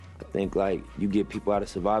I think like you get people out of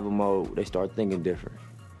survival mode, they start thinking different.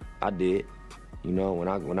 I did, you know,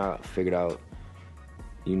 when I figured out,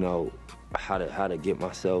 you know, how to get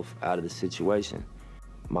myself out of the situation.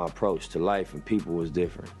 My approach to life and people was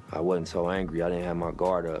different. I wasn't so angry. I didn't have my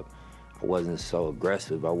guard up. I wasn't so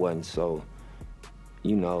aggressive. I wasn't so,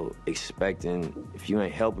 you know, expecting, if you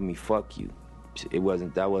ain't helping me, fuck you. That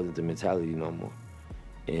wasn't the mentality no more.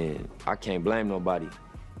 And I can't blame nobody,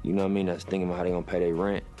 you know what I mean, that's thinking about how they gonna pay their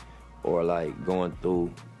rent, or like going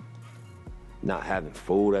through not having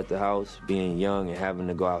food at the house, being young and having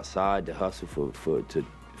to go outside to hustle to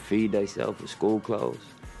feed themselves for school clothes.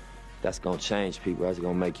 That's gonna change people. That's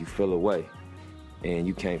gonna make you feel away, and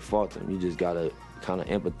you can't fault them. You just gotta kind of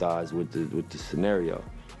empathize with the scenario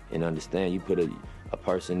and understand. You put a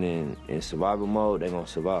person in survival mode, they're gonna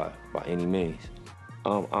survive by any means.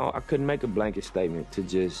 I couldn't make a blanket statement to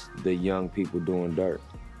just the young people doing dirt.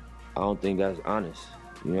 I don't think that's honest.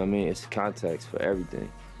 You know what I mean? It's context for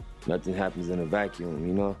everything. Nothing happens in a vacuum,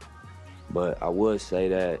 you know? But I would say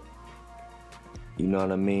that, you know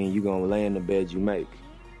what I mean, you're gonna lay in the bed you make.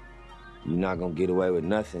 You're not gonna get away with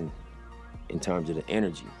nothing in terms of the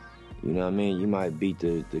energy. You know what I mean? You might beat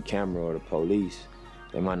the camera or the police.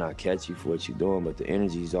 They might not catch you for what you're doing, but the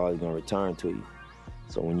energy is always gonna return to you.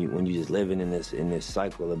 So when you just living in this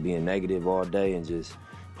cycle of being negative all day and just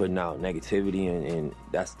putting out negativity and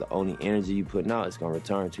that's the only energy you putting out, it's gonna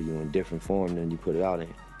return to you in different form than you put it out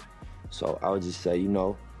in. So I would just say, you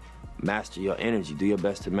know, master your energy. Do your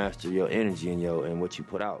best to master your energy and what you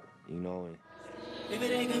put out, you know. And if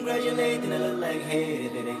it ain't congratulate, then it look like hate.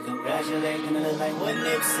 If it ain't congratulate, then it look like what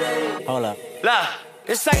Nick said. Hold up. Look,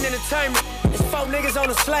 this ain't entertainment. It's 4 niggas on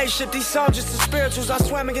a slave ship. These soldiers and spirituals I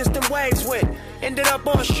swam against them waves with. Ended up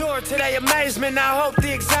on shore to their amazement. I hope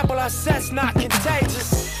the example I set's not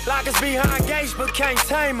contagious. Lock us behind gates but can't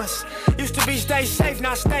tame us. Used to be stay safe,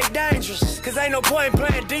 now stay dangerous. Cause ain't no point in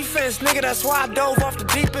playing defense, nigga. That's why I dove off the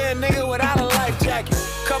deep end, nigga, without a life jacket.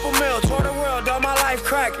 Couple mil, tour the world, all my life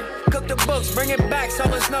cracking. Cook the books, bring it back so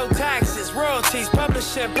it's no taxes. Royalties,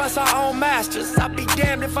 publishing, plus our own masters. I'd be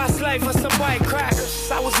damned if I slave for some white crackers.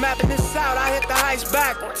 I was mapping this out, I hit the heights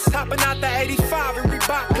backwards. Hopping out the 85 and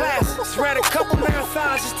Reebok classics. Ran a couple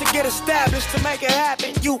marathons just to get established. To make it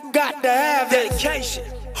happen, you got to have dedication.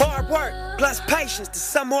 Hard work, plus patience. To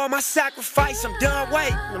some more of my sacrifice, I'm done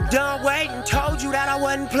waiting. Told you that I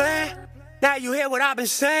wasn't playing. Now you hear what I've been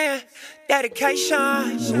saying. Dedication.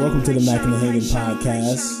 Welcome to the Mac and the Hagen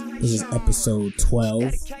podcast. This is episode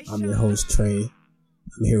 12. I'm your host, Trey.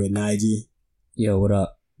 I'm here with Nige. Yo, what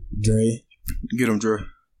up? Dre. Get him, Dre.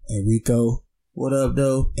 And Rico. What up,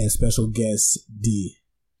 though? And special guest, D.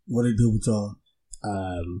 What it do with y'all?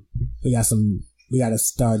 We got to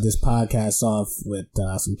start this podcast off with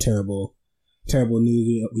some terrible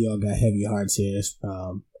news. We all got heavy hearts here.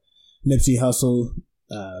 Nipsey Hussle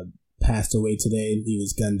passed away today. He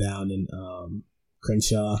was gunned down in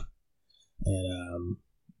Crenshaw, and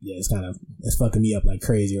yeah, it's fucking me up like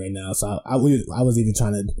crazy right now. So I was even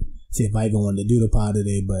trying to see if I even wanted to do the pod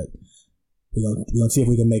today, but we're gonna see if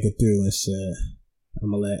we can make it through and shit.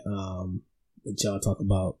 I'm gonna let y'all talk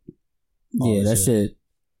about. Yeah, that shit.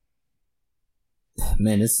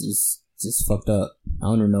 Man, this is just fucked up. I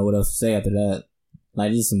don't even know what else to say after that.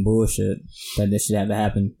 Like, this is some bullshit that this shit had to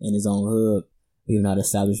happen in his own hood, even out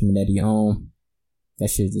establishment that he owned. That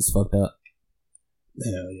shit just fucked up.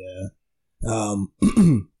 Hell yeah.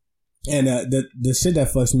 And the shit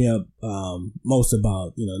that fucks me up most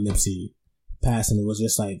about, you know, Nipsey passing, was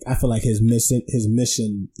just like, I feel like his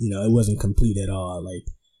mission, you know, it wasn't complete at all. Like,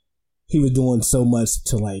 he was doing so much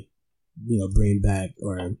to, like, you know, bring back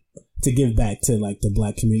or to give back to like the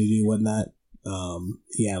black community and whatnot.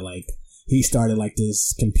 He started like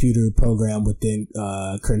this computer program within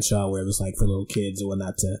Crenshaw where it was like for little kids and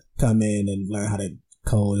whatnot to come in and learn how to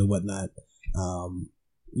code and whatnot.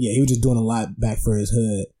 He was just doing a lot back for his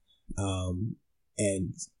hood.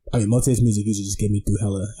 And I mean, most of his music used to just get me through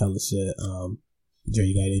hella shit. Jerry,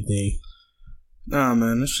 you got anything? Nah,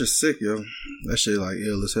 man, that's just sick, yo. That shit, like,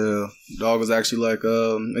 ill as hell. Dog was actually, like,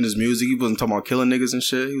 in his music, he wasn't talking about killing niggas and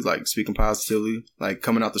shit. He was, like, speaking positively, like,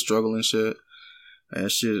 coming out the struggle and shit. And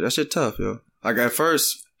that shit tough, yo. Like, at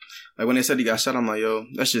first, like, when they said he got shot, I'm like, yo,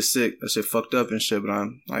 that shit sick. That shit fucked up and shit. But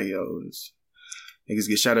I'm like, yo, niggas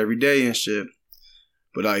get shot every day and shit.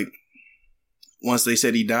 But, like, once they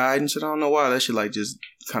said he died and shit, I don't know why. That shit, like, just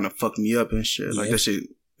kind of fucked me up and shit. Yeah. Like, that shit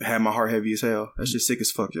had my heart heavy as hell. That shit sick as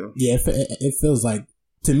fuck, yo. Yeah, it feels like,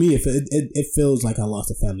 to me, it feels like I lost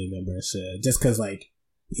a family member and shit. Just cause, like,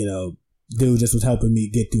 you know, dude just was helping me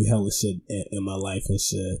get through hella shit in my life and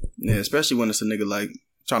shit. Yeah, especially when it's a nigga like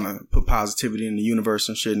trying to put positivity in the universe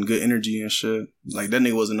and shit and good energy and shit. Like that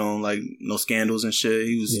nigga wasn't on like no scandals and shit.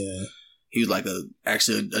 He was like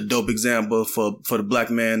actually a dope example for the black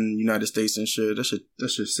man in the United States and shit. That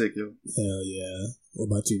shit sick, yo. Hell yeah. What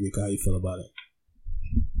about you, Rico? How you feel about it?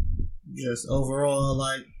 Just overall,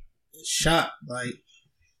 like, shocked. Like,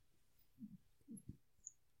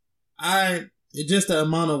 just the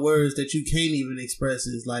amount of words that you can't even express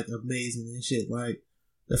is like amazing and shit. Like,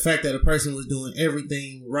 the fact that a person was doing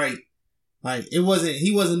everything right. Like, he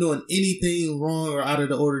wasn't doing anything wrong or out of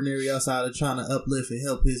the ordinary outside of trying to uplift and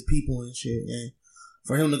help his people and shit. And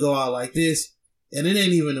for him to go out like this, and it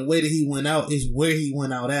ain't even the way that he went out, it's where he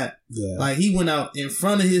went out at. Yeah. Like, he went out in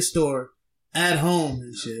front of his store, at home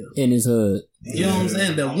and shit. In his hood. You know what I'm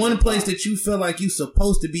saying? The one place that you feel like you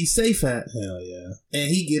supposed to be safe at. Hell yeah. And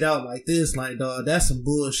he get out like this, like, dog, that's some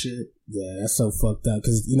bullshit. Yeah, that's so fucked up.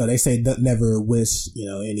 Because, you know, they say never wish, you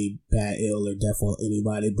know, any bad, ill, or death on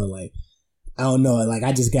anybody. But, like, I don't know. Like,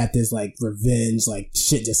 I just got this, like, revenge, like,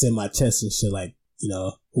 shit just in my chest and shit. Like, you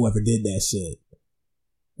know, whoever did that shit.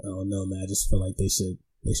 I don't know, man. I just feel like they should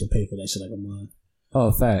pay for that shit like a mine.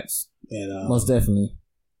 Oh, facts. And, most definitely.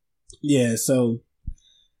 Yeah, so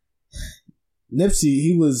Nipsey,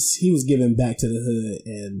 he was giving back to the hood,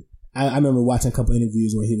 and I remember watching a couple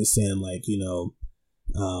interviews where he was saying, like, you know,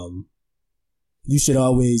 you should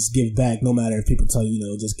always give back, no matter if people tell you, you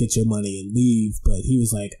know, just get your money and leave. But he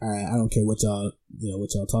was like, all right, I don't care what y'all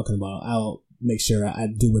talking about. I'll make sure I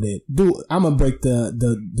do what it do. I'm gonna break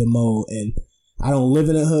the mold, and I don't live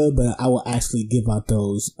in a hood, but I will actually give out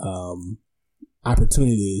those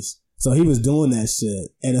opportunities. So he was doing that shit,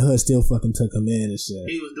 and the hood still fucking took him in and shit.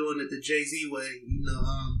 He was doing it the Jay-Z way. You know,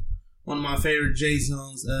 one of my favorite Jay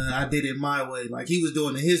songs, I Did It My Way. Like, he was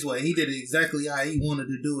doing it his way. He did it exactly how he wanted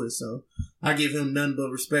to do it. So I give him none but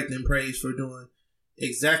respect and praise for doing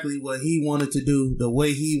exactly what he wanted to do, the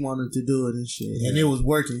way he wanted to do it and shit. Yeah. And it was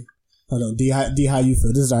working. Hold on, D, how you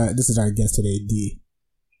feel? This is our guest today, D.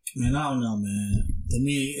 Man, I don't know, man. To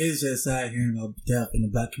me, it's just sad hearing about death in the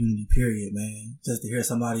black community, period, man. Just to hear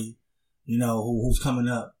somebody, you know, who's coming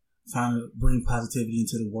up, trying to bring positivity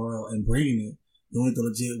into the world and bringing it, doing it the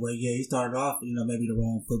legit way. Yeah, he started off, you know, maybe the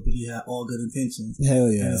wrong foot, but he had all good intentions.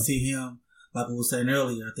 Hell yeah. And to see him, like we were saying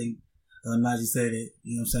earlier, I think Najee said it,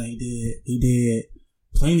 you know what I'm saying? He did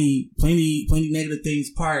plenty negative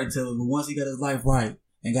things prior to it, but once he got his life right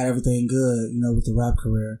and got everything good, you know, with the rap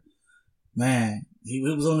career, man, he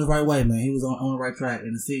was on the right way, man. He was on the right track.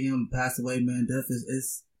 And to see him pass away, man, death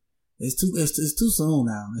it's too soon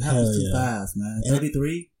now. It happens too fast, man.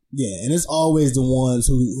 33. Yeah, and it's always the ones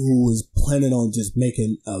who was planning on just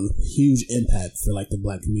making a huge impact for, like, the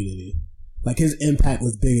black community. Like, his impact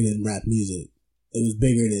was bigger than rap music. It was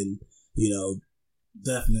bigger than, you know,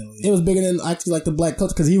 definitely. It was bigger than actually, like, the black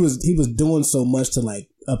culture, because he was doing so much to, like,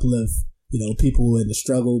 uplift, you know, people in the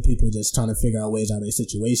struggle, people just trying to figure out ways out of their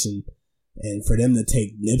situation, and for them to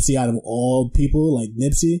take Nipsey out of all people, like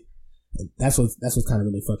Nipsey, that's what's kind of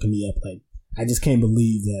really fucking me up. Like, I just can't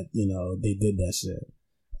believe that, you know, they did that shit.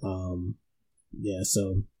 Yeah,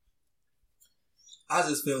 so I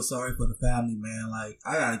just feel sorry for the family, man. Like,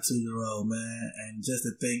 I got a 2-year-old, man, and just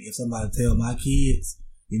to think if somebody tell my kids,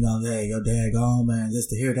 you know, hey, your dad gone, man, just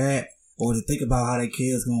to hear that, or to think about how their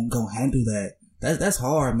kids gonna handle that's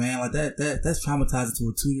hard, man. Like, that's traumatizing to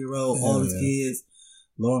a 2-year-old. All his kids,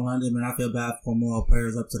 Lauren London, man, I feel bad for him. All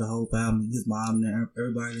prayers up to the whole family, his mom, and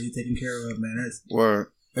everybody that he's taking care of, man. That's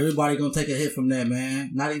word. Everybody gonna take a hit from that,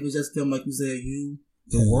 man. Not even just them, like you said,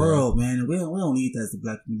 the world, man. And we don't need that as the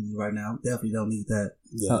black community right now. We definitely don't need that.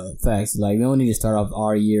 Yeah. Facts. Like, we don't need to start off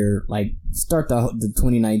our year, like, start the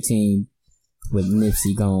 2019 with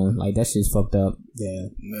Nipsey gone. Like, that shit's fucked up. Yeah.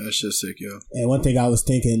 Man, that shit's sick, yo. And one thing I was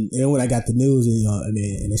thinking, you know, when I got the news, and, you know, I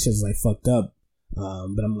mean, and it's just, like, fucked up.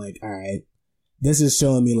 But I'm like, all right, this is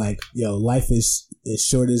showing me, like, yo, life is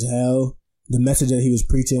short as hell. The message that he was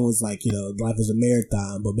preaching was like, you know, life is a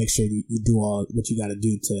marathon, but make sure you do all what you got to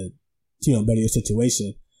do to, you know, better your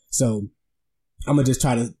situation. So I'm gonna just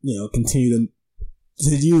try to, you know, continue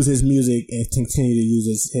to use his music and continue to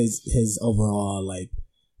use his overall, like,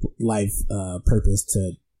 life purpose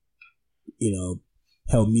to, you know,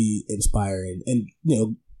 help me inspire and you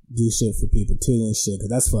know, do shit for people too and shit, because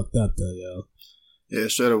that's fucked up though, yo. Yeah,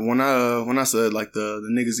 straight up. When I said, like, the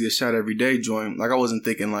niggas get shot every day joint, like, I wasn't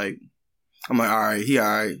thinking, like, I'm like, all right,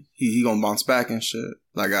 he gonna bounce back and shit.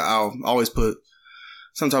 Like, I'll always put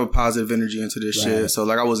some type of positive energy into this shit. So,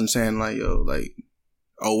 like, I wasn't saying, like, yo, like,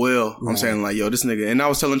 oh, well. I'm saying, like, yo, this nigga. And I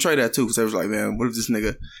was telling Trey that, too, because I was like, man, what if this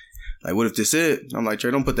nigga, like, what if this it? I'm like,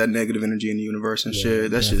 Trey, don't put that negative energy in the universe and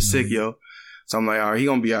shit. That shit's sick, yo. So I'm like, all right, he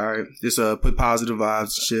gonna be all right. Just put positive vibes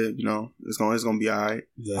and shit, you know. It's gonna be all right.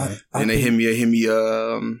 Yeah. And they hit me,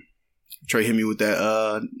 Trey hit me with that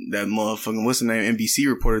motherfucking, what's the name? NBC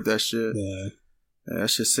reported that shit. Yeah. That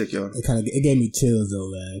shit's sick, yo. It gave me chills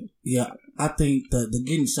though, man. Yeah, I think the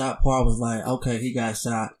getting shot part was like, okay, he got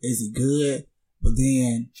shot. Is he good? But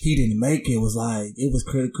then he didn't make it. It was like, it was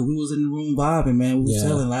critical. We was in the room vibing, man. We was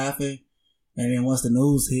chilling, laughing. And then once the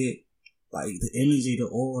news hit, like the energy, the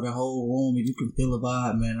aura, the whole room, and you can feel the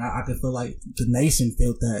vibe, man. I can feel like the nation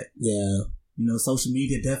felt that. Yeah. You know, social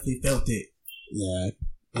media definitely felt it. Yeah.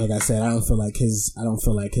 Like I said, I don't feel like his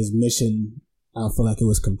mission, I don't feel like it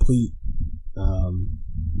was complete.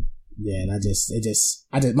 Yeah, and I just,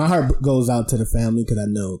 my heart goes out to the family because I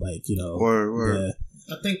know, like, you know. Word.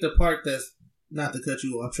 Yeah. I think the part that's, not to cut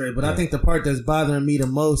you off, Trey, but I think the part that's bothering me the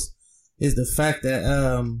most is the fact that,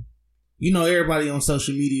 you know, everybody on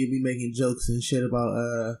social media be making jokes and shit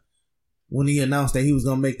about, when he announced that he was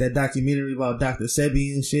gonna make that documentary about Dr.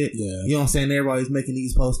 Sebi and shit. Yeah. You know what I'm saying? Everybody's making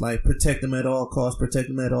these posts like, protect him at all costs, protect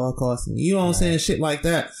him at all costs. And you know what I'm saying? Shit like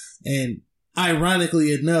that. And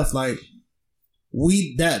ironically enough, like,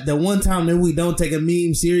 the one time that we don't take a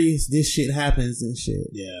meme serious, this shit happens and shit.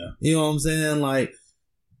 Yeah. You know what I'm saying? Like,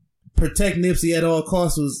 protect Nipsey at all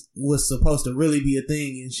costs was supposed to really be a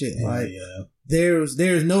thing and shit. Like,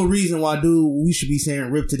 there's no reason why we should be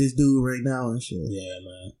saying rip to this dude right now and shit. Yeah,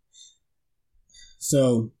 man.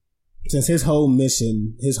 So, since his whole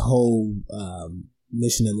mission in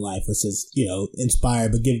life was just, you know, inspire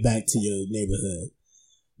but give back to your neighborhood.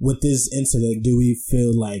 With this incident, do we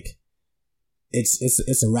feel like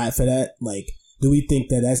it's a wrap for that? Like, do we think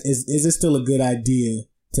that is it still a good idea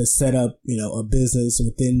to set up, you know, a business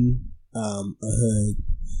within a hood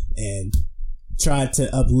and try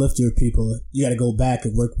to uplift your people? You got to go back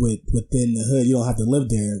and work within the hood. You don't have to live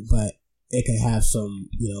there, but it can have some,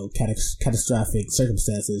 you know, catastrophic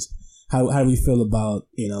circumstances. How do we feel about,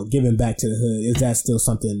 you know, giving back to the hood? Is that still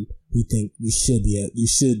something we think you should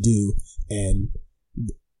do? And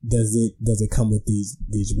does it come with these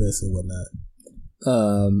risks and whatnot?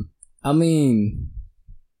 I mean,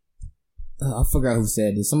 I forgot who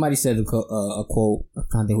said it. Somebody said a quote. I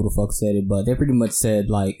can't think who the fuck said it, but they pretty much said,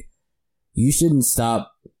 like, you shouldn't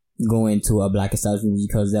stop going to a black establishment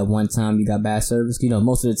because that one time you got bad service. You know,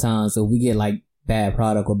 most of the time, so we get, like, bad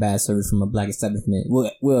product or bad service from a black establishment,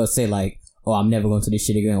 we'll say, like, oh, I'm never going to this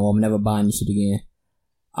shit again, or I'm never buying this shit again.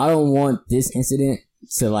 I don't want this incident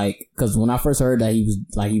to, like, because when I first heard that he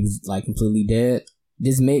was completely dead,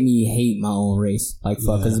 this made me hate my own race. Like,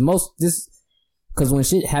 fuck, because when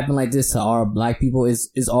shit happen like this to our black people,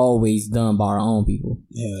 it's always done by our own people.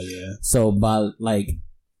 Yeah. So,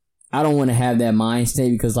 I don't want to have that mind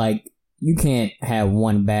state because, like, you can't have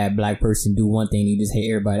one bad black person do one thing and you just hate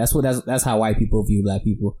everybody. That's how white people view black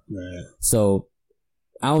people. Right. So,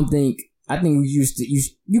 I think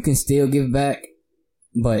you can still give back,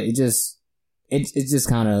 but it just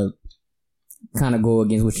kind of go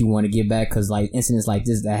against what you want to give back because, like, incidents like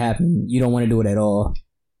this that happen, you don't want to do it at all.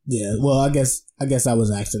 Yeah, well, I guess I was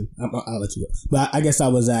asking. I'll let you go. But I guess I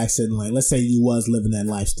was asking, like, let's say you was living that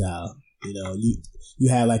lifestyle. You know, you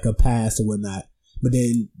had like a past or whatnot, but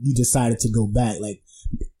then you decided to go back. Like,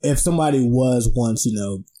 if somebody was once, you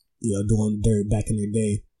know, doing dirt back in their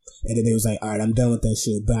day, and then they was like, all right, I'm done with that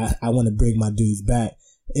shit, but I want to bring my dudes back.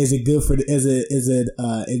 Is it good is it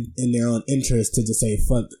in their own interest to just say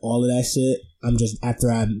fuck all of that shit? I'm just,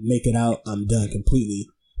 after I make it out, I'm done completely,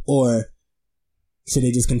 or should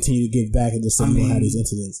they just continue to give back and just say we don't have these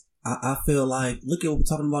incidents? I feel like, look at what we're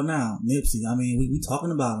talking about now, Nipsey. I mean, we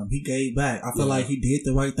talking about him. He gave back. I feel like he did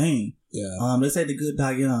the right thing. Yeah. They say the good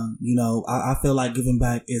die young. You know, I feel like giving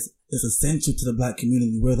back is essential to the black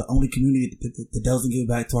community. We're the only community that doesn't give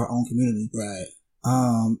back to our own community. Right.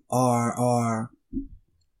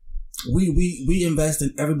 We invest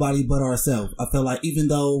in everybody but ourselves. I feel like even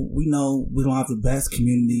though we know we don't have the best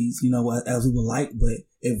communities, you know, as we would like, but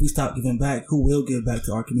if we stop giving back, who will give back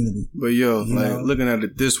to our community? But looking at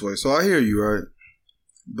it this way, so I hear you, right?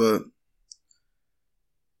 But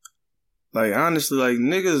like, honestly, like,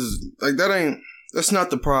 niggas, like, that's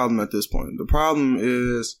not the problem at this point. The problem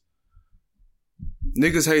is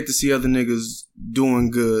niggas hate to see other niggas doing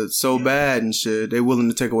good so bad and shit. They willing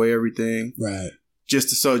to take away everything. Right. Just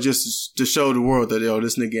to show the world that, yo,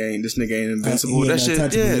 this nigga ain't invincible. That shit,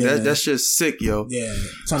 that's just sick, yo. Yeah.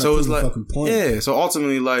 So it's like, yeah. So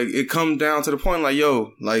ultimately, like, it comes down to the point, like,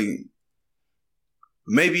 yo, like,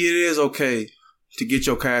 maybe it is okay to get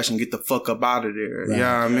your cash and get the fuck up out of there. Right. You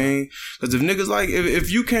know what I mean? Because if niggas, like, if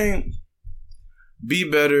you can't be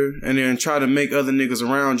better and then try to make other niggas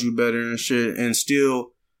around you better and shit, and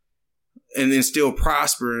still and then still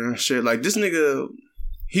prosper and shit. Like this nigga,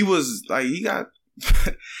 he was like he got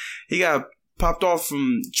he got popped off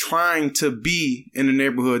from trying to be in the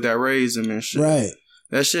neighborhood that raised him and shit. Right.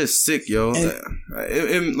 That shit's sick, yo.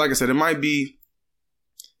 It, like I said, it might be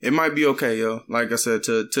okay, yo. Like I said,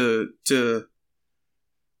 to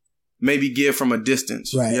maybe give from a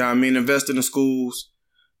distance. Right. Yeah, I mean, invest in the schools,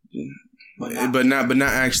 but not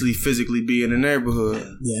actually physically be in the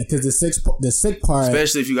neighborhood. Yeah, because the sick part,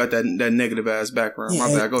 especially if you got that negative ass background. Yeah,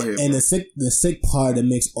 My bad. Go ahead. And the sick part that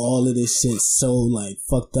makes all of this shit so like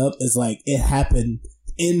fucked up is like it happened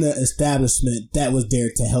in the establishment that was there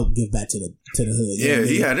to help give back to the hood. Yeah,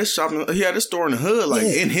 he had his shopping. He had his store in the hood, like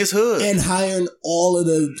in his hood, and hiring all of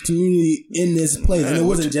the community in this place. And it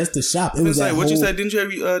wasn't just the shop. It was like what you said. Didn't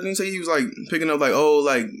you say he was like picking up like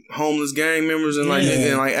homeless gang members and like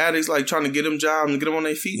addicts, like trying to get them jobs and get them on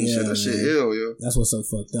their feet and shit. That shit ill, yo. That's what's so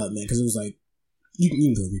fucked up, man. Because it was like you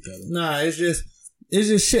can go read that. Nah, it's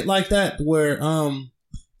just shit like that where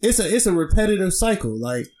it's a repetitive cycle,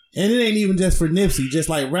 like. And it ain't even just for Nipsey, just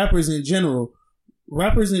like rappers in general.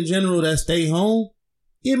 Rappers in general that stay home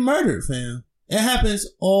get murdered, fam. It happens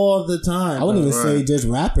all the time. I wouldn't even say just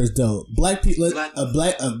rappers though. Black people, a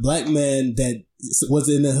black man that was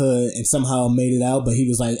in the hood and somehow made it out, but he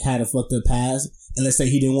was like had a fucked up past. And let's say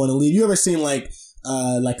he didn't want to leave. You ever seen like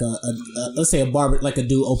let's say a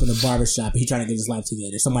dude open a barbershop and he trying to get his life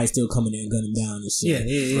together. Somebody still coming in and gunning him down and shit.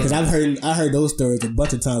 Yeah. Because I heard those stories a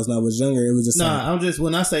bunch of times when I was younger. It was just I'm just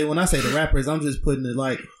when I say the rappers, I'm just putting it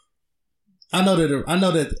like I know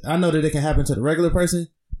that it can happen to the regular person,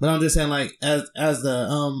 but I'm just saying like as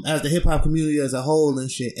the hip hop community as a whole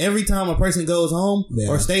and shit. Every time a person goes home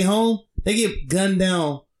or stay home, they get gunned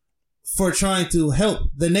down for trying to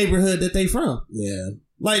help the neighborhood that they from. Yeah.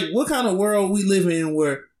 Like, what kind of world we live in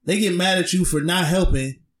where they get mad at you for not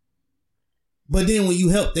helping, but then when you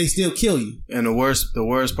help, they still kill you? And the worst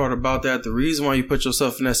part about that, the reason why you put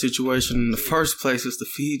yourself in that situation in the first place is to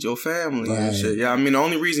feed your family and shit. Yeah, I mean, the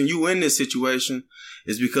only reason you in this situation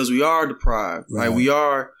is because we are deprived. Right. Like, we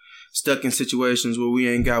are stuck in situations where we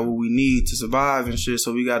ain't got what we need to survive and shit,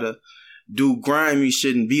 so we gotta do grimy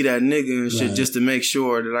shit and be that nigga and shit just to make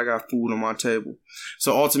sure that I got food on my table.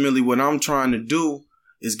 So ultimately, what I'm trying to do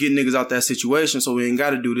is get niggas out that situation so we ain't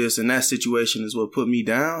got to do this, and that situation is what put me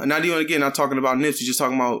down. And not talking about Nipsey, just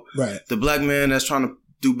talking about the black man that's trying to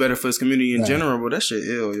do better for his community in general, but that shit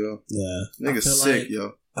ill, yo. Yeah. Niggas sick,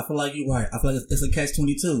 yo. I feel like you're right. I feel like it's a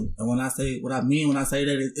catch-22. And when I say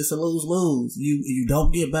that, it's a lose-lose. You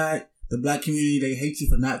don't give back. The black community, they hate you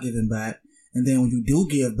for not giving back. And then when you do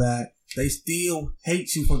give back, they still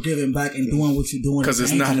hate you for giving back and doing what you're doing because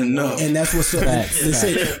it's not enough. And that's what's so that's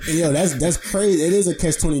crazy. It is a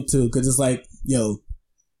catch-22 because it's like, yo,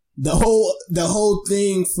 the whole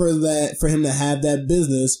thing for him to have that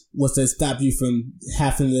business was to stop you from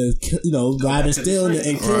having to ride and steal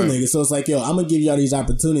and kill niggas. So it's like, yo, I'm gonna give y'all these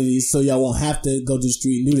opportunities so y'all won't have to go to the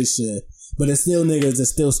street and do this shit. But it's still niggas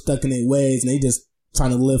that's still stuck in their ways and they just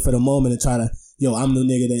trying to live for the moment and try to. Yo, I'm the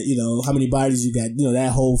nigga that, how many bodies you got,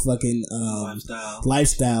 that whole fucking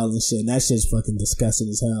lifestyle and shit. And that shit's fucking disgusting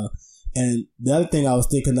as hell. And the other thing I was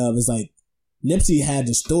thinking of is like, Nipsey had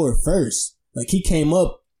the store first. Like, he came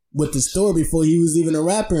up with the store before he was even a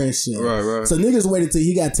rapper and shit. Right. So niggas waited till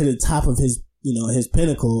he got to the top of his, his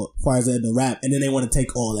pinnacle as far as the rap, and then they want to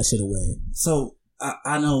take all that shit away. So,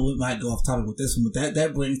 I know we might go off topic with this one, but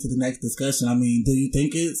that brings to the next discussion. I mean, do you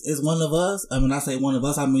think it's one of us? I mean, I say one of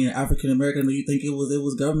us, I mean African American. Do you think it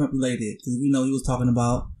was government related? Because we know he was talking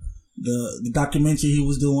about the documentary he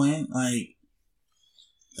was doing. Like,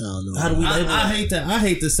 I don't know. How do we label it? I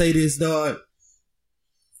hate to say this, dog.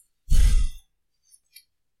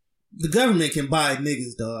 The government can buy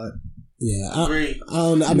niggas, dog. Yeah, I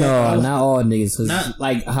don't know. Not all niggas. Cause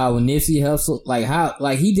like how Nipsey Hussle,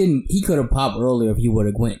 he could have popped earlier if he would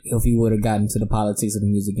have gotten to the politics of the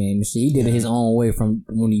music game and shit. He did it his own way from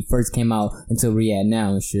when he first came out until where he at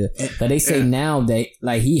now and shit. But they say now that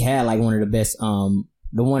like he had like one of the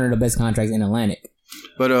best contracts in Atlantic.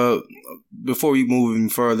 But before we move even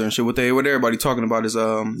further and shit, what everybody talking about is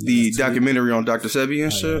the documentary on Dr. Sebi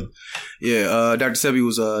and shit. Yeah, Dr. Sebi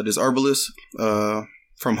was this herbalist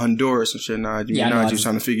from Honduras and shit. Just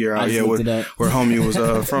trying to figure out where homie was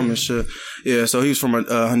from and shit. Yeah, so he was from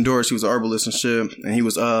Honduras. He was an herbalist and shit, and he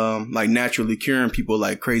was like naturally curing people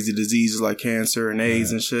like crazy diseases like cancer and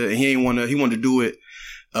AIDS and shit. And he wanted to do it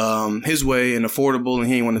his way and affordable, and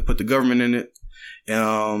he didn't want to put the government in it.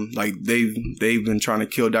 Like they've been trying to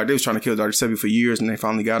kill Dr. Sebi for years, and they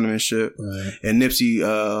finally got him and shit. Right. And Nipsey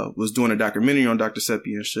was doing a documentary on Dr.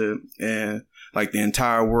 Sebi and shit, and like the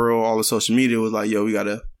entire world, all the social media was like, yo, we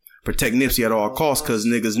gotta protect Nipsey at all costs because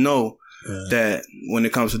niggas know that when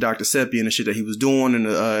it comes to Dr. Seppi and the shit that he was doing and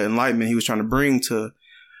the enlightenment he was trying to bring to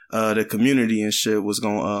the community and shit was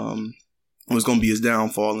gonna be his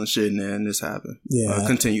downfall and shit, and then this happened. Yeah,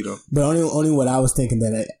 continue though. But only what I was thinking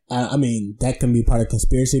that I mean that can be part of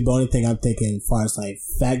conspiracy. But only thing I'm thinking, as far as like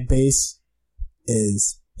fact base,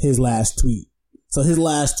 is his last tweet. So his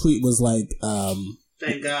last tweet was like,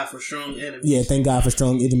 "Thank God for strong enemies." Yeah, thank God for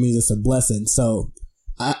strong enemies. It's a blessing. So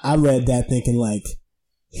I read that thinking like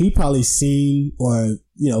he probably seen or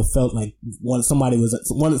felt like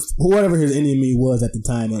whoever his enemy was at the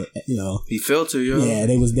time, or he felt it. Yeah,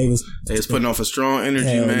 they was putting off a strong energy,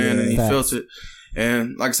 man, and he felt it.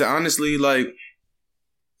 And like I said, honestly, like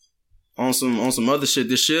on some other shit,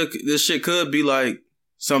 this shit could be like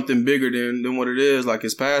something bigger than what it is. Like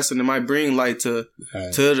his past, and it might bring light to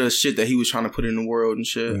the shit that he was trying to put in the world and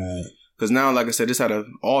shit. Right. Because now, like I said, it's at an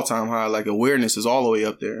all-time high. Like awareness is all the way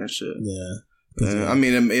up there and shit. Yeah. I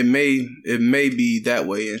mean, it may be that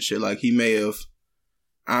way and shit. Like he may have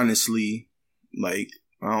honestly, like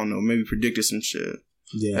I don't know, maybe predicted some shit.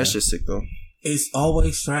 Yeah, that's just sick though. It's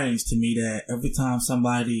always strange to me that every time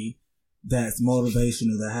somebody that's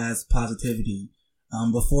motivational, that has positivity,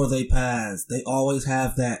 before they pass, they always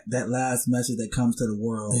have that last message that comes to the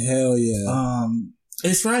world. Hell yeah.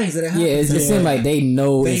 It's strange that it happens. Yeah, it seems like they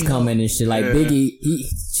know it's coming and shit. Like Biggie,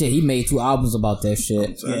 he made 2 albums about that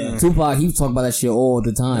shit. Yeah. Tupac, he was talking about that shit all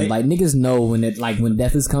the time. Like niggas know when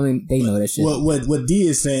death is coming, they know that shit. What D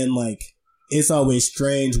is saying, like, it's always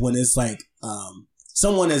strange when it's like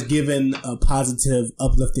someone has given a positive,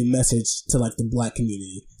 uplifting message to like the black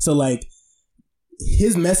community. So like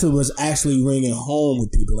his message was actually ringing home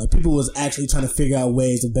with people. Like people was actually trying to figure out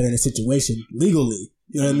ways of bettering the situation legally.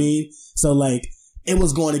 You know what I mean? So like it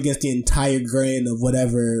was going against the entire grain of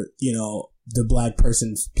whatever, the black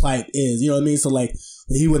person's plight is. You know what I mean? So like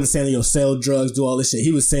he wasn't saying, sell drugs, do all this shit.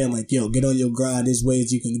 He was saying like, get on your grind. There's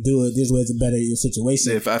ways you can do it. There's ways to better your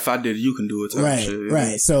situation. If I did it, you can do it. Right, shit,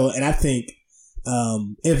 right. So, and I think,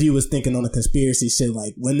 if you was thinking on a conspiracy shit,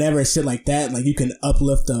 like whenever shit like that, like you can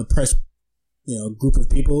uplift the oppressed, group of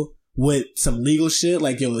people with some legal shit,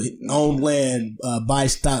 like own land, buy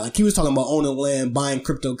stock. Like he was talking about owning land, buying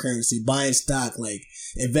cryptocurrency, buying stock, like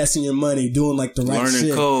investing your money, doing like the right shit.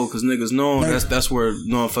 Learning code, because niggas know that's where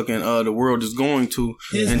the world is going to.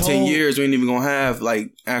 In 10 years, we ain't even gonna have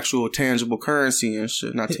like actual tangible currency and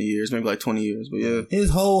shit. Not 10 years, maybe like 20 years, but yeah.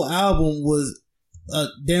 His whole album was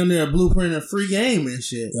down there a blueprint of free game and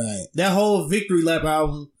shit. Right. That whole Victory Lap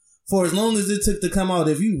album, for as long as it took to come out,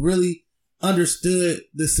 if you really understood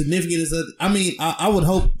the significance of I would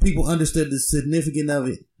hope people understood the significance of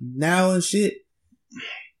it now and shit,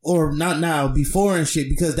 or not now, before and shit,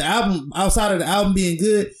 because the album, outside of the album being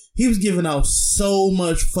good, he was giving out so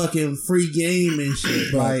much fucking free game and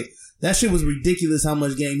shit. Like that shit was ridiculous how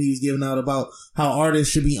much game he was giving out about how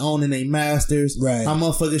artists should be owning their masters, right? How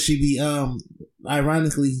motherfuckers should be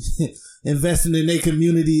ironically investing in their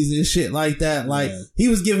communities and shit like that. Like he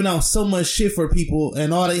was giving out so much shit for people,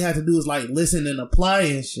 and all they had to do is like listen and apply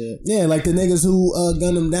and shit. Yeah, like the niggas who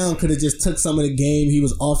gunned him down could have just took some of the game he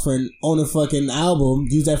was offering on a fucking album,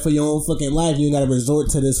 use that for your own fucking life. You gotta resort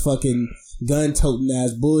to this fucking gun toting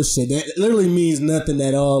ass bullshit that literally means nothing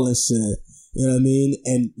at all and shit. You know what I mean?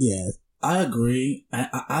 And yeah, I agree.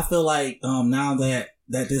 I feel like now that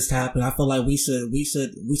this happened, I feel like we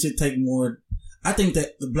should take more. I think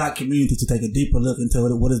that the black community should take a deeper look into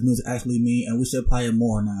what his music actually mean, and we should apply it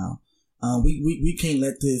more now. We can't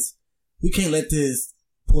let this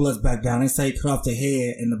pull us back down. They say cut off the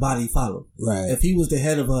head and the body follow. Right. If he was the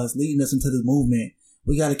head of us, leading us into the movement,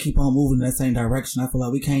 we got to keep on moving in that same direction. I feel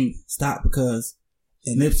like we can't stop because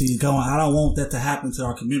Nipsey is going. I don't want that to happen to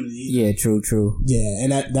our community. Yeah, true. Yeah,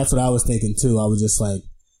 and that's what I was thinking too. I was just like,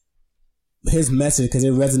 his message, because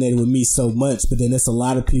it resonated with me so much, but then there's a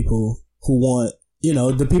lot of people who want,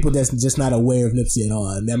 the people that's just not aware of Nipsey at all.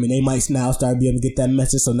 I mean, they might now start being able to get that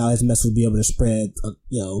message, so now his message will be able to spread,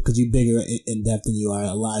 because you're bigger in depth than you are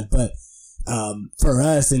alive. But for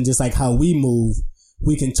us, and just like how we move,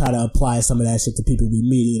 we can try to apply some of that shit to people we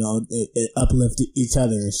meet, it uplift each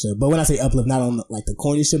other and shit. But when I say uplift, not on like the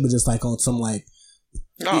corny shit, but just like on some like...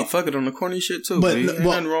 No, fuck it, on the corny shit too. But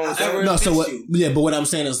nothing wrong with that. No, so what? Yeah, but what I'm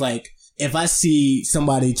saying is like, if I see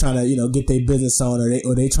somebody trying to, get their business on,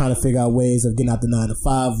 or they trying to figure out ways of getting out the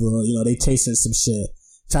 9-to-5, or they chasing some shit,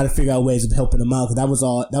 try to figure out ways of helping them out, because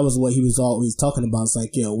that was what he was always talking about. It's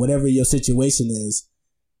like, whatever your situation is,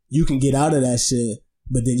 you can get out of that shit,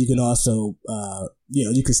 but then you can also,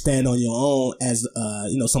 you can stand on your own as,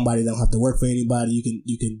 somebody that don't have to work for anybody.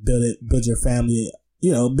 You can build your family,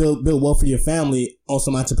 build wealth for your family on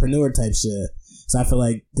some entrepreneur type shit. So I feel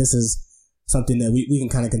like this is something that we can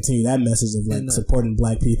kind of continue that message of like supporting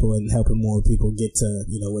black people and helping more people get to,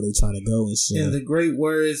 you know, where they trying to go and shit. In the great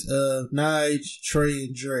words of Nige, Trey,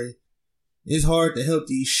 and Dre, it's hard to help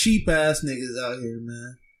these sheep ass niggas out here,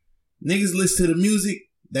 man. Niggas listen to the music,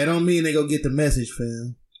 that don't mean they go get the message,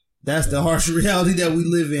 fam. That's the harsh reality that we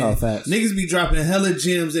live in. Oh, facts. Niggas be dropping hella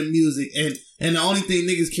gems in music, and the only thing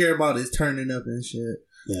niggas care about is turning up and shit.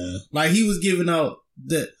 Yeah. Like, he was giving out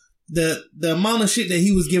the amount of shit that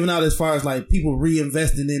he was giving out as far as like people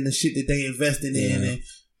reinvesting in the shit that they invested in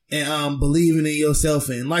and believing in yourself,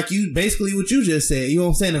 and like you basically what you just said, you know what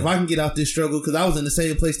I'm saying? If I can get out this struggle, because I was in the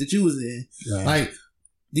same place that you was in, like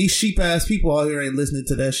these sheep ass people out here ain't listening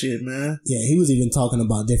to that shit, man. Yeah, he was even talking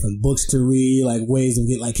about different books to read, like ways of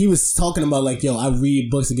get, like he was talking about like, yo, I read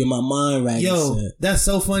books to get my mind right. Yo, that's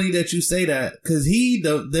so funny that you say that, because he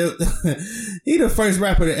the first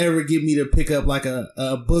rapper to ever get me to pick up like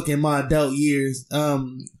a book in my adult years.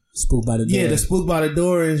 Spook by the Door. Yeah, the Spook by the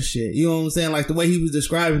Door and shit. You know what I'm saying? Like the way he was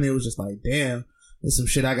describing it was just like, damn, there's some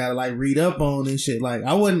shit I gotta like read up on and shit. Like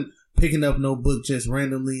I wasn't picking up no book just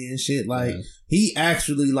randomly and shit. Like he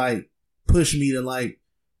actually like pushed me to like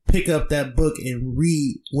pick up that book and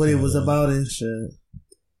read what it was about and shit.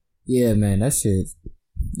 Yeah, man, that shit,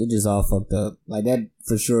 it just all fucked up. Like that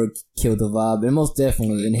for sure killed the vibe, and most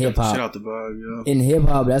definitely in hip hop. Shit out the vibe, yeah. In hip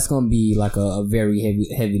hop, that's gonna be like a very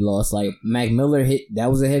heavy loss. Like Mac Miller that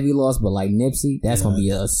was a heavy loss, but like Nipsey, that's gonna be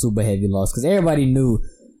a super heavy loss, because everybody knew.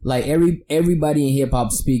 Like everybody in hip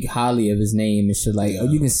hop speak highly of his name and shit. Like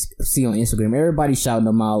you can see on Instagram, everybody shouting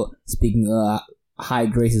him out, speaking high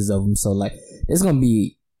graces of him. So like it's gonna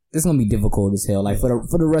be difficult as hell. Like for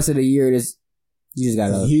the rest of the year, you just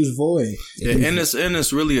got a huge void. Yeah, and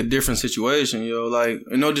it's really a different situation, yo. Like,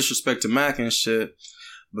 and no disrespect to Mac and shit,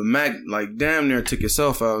 but Mac like damn near took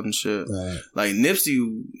himself out and shit. Right. Like Nipsey,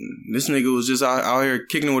 this nigga was just out here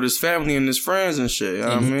kicking it with his family and his friends and shit. You know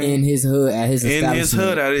what I mean? In his hood, at his in his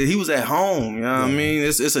hood, he was at home. You know what I mean?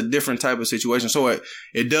 It's a different type of situation, so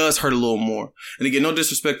it does hurt a little more. And again, no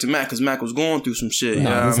disrespect to Mac, because Mac was going through some shit. You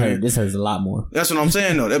know this hurts a lot more. That's what I'm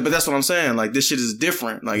saying though. But that's what I'm saying. Like this shit is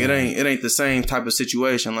different. Like it ain't the same type of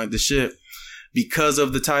situation. Like the shit, because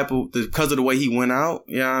of the way he went out.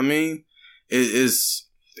 You know what I mean? It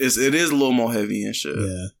is a little more heavy and shit.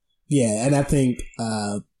 Yeah, and I think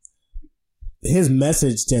his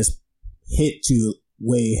message just hit you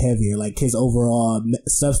way heavier. Like his overall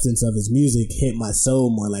substance of his music hit my soul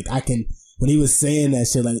more. Like when he was saying that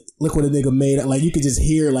shit, like look what a nigga made. Like you could just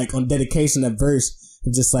hear like on dedication that verse,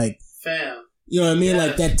 just like fam. You know what I mean?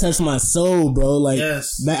 Like that touched my soul, bro. Like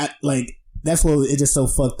like that's what it just so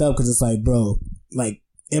fucked up, because it's like, bro, like.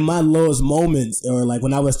 In my lowest moments, or like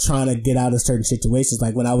when I was trying to get out of certain situations,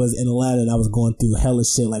 like when I was in Atlanta and I was going through hella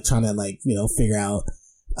shit, like trying to like, you know, figure out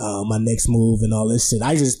my next move and all this shit,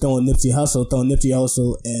 I just throwing Nipsey Hussle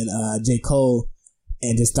and J. Cole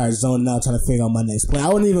and just start zoning out, trying to figure out my next plan. I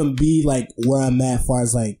wouldn't even be like where I'm at as far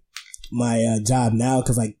as like my job now,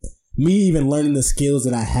 because like me even learning the skills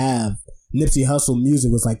that I have, Nipsey Hussle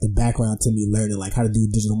music was like the background to me learning like how to do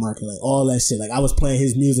digital marketing, like all that shit. Like I was playing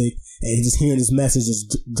his music and just hearing his message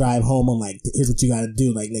just drive home. I'm like, here's what you gotta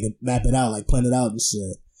do. Like nigga, map it out, like plan it out and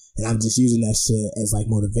shit. And I'm just using that shit as like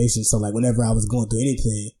motivation. So like whenever I was going through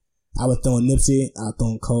anything, I would throw in Nipsey, I would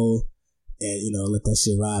throw in Cole, and you know, let that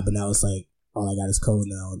shit ride. But now it's like all I got is Cole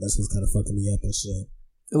now. That's what's kind of fucking me up and shit.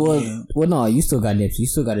 Well, no, you still got Nipsey. You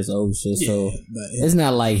still got his old shit. So it's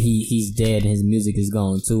not like he's dead and his music is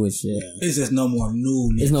gone too and shit. It's just no more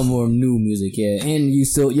new. It's no more new music. Yeah, and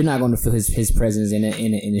you're not going to feel his presence in the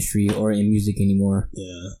industry or in music anymore.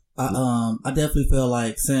 Yeah. I definitely feel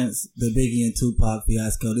like since the Biggie and Tupac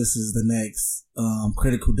fiasco, this is the next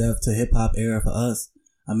critical death to hip hop era for us.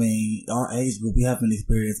 I mean, our age group, we haven't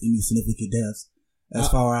experienced any significant deaths as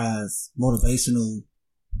far as motivational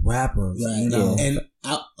rappers, you know. And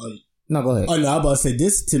no, go ahead. Oh no, I was about to say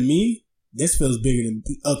this. To me, this feels bigger than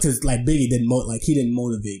because like Biggie didn't he didn't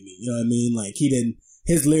motivate me. You know what I mean? Like he didn't.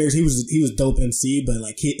 His lyrics, he was dope MC, but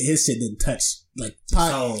like his shit didn't touch like.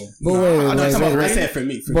 But wait, for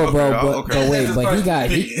me. But that's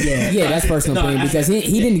personal opinion, because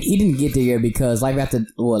he didn't get there because life after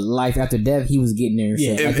death, he was getting there.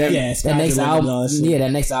 That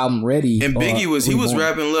next album, Ready. And Biggie was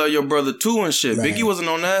rapping Love Your Brother Too and shit. Right. Biggie wasn't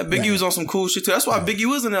on that. Biggie was on some cool shit too. That's why Biggie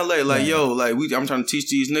was in LA. Like I'm trying to teach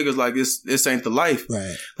these niggas like this ain't the life.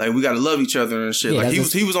 Right. Like we gotta love each other and shit. Like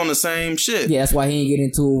he was on the same shit. Yeah, that's why he didn't get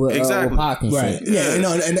into with Pac and shit. Yeah, and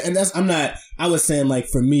that's I was saying like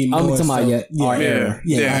for me, I'm more talking about our era.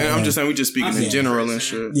 And I'm just saying we just speaking in general and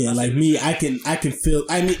shit. Yeah, like me, I can feel.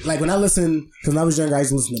 I mean, like when I listen, because when I was younger, I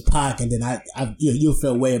used to listen to Pac, and then you'll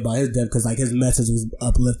feel way about his death because like his message was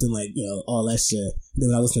uplifting, like all that shit. Then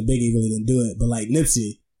when I listened to Biggie, really didn't do it, but like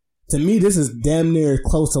Nipsey, to me, this is damn near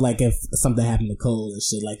close to like if something happened to Cole and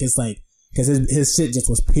shit. Like it's like because his shit just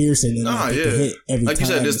was piercing and it hit every like time.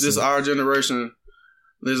 you said, this our generation.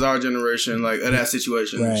 This is our generation, like of that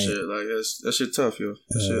situation and shit. Like that shit tough, yo.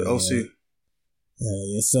 That shit OC.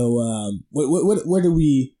 Yeah. So, where do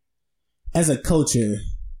we, as a culture,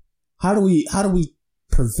 how do we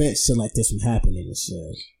prevent shit like this from happening and shit?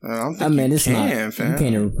 I mean, it's not. You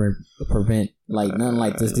can't prevent like nothing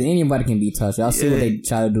like this. Anybody can be touched. Y'all see what they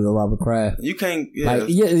try to do to Robert Kraft. You can't. Like,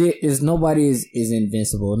 it's nobody is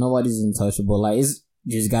invincible. Nobody's untouchable. Like, it's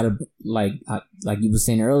just gotta like you were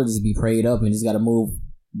saying earlier, just be prayed up and just gotta move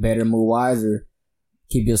better, move wiser,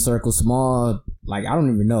 keep your circle small. Like, I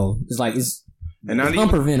don't even know. It's like it's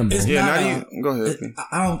unpreventable. Go ahead.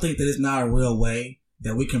 I don't think that it's not a real way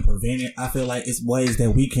that we can prevent it. I feel like it's ways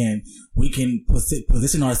that we can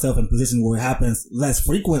position ourselves in positions where it happens less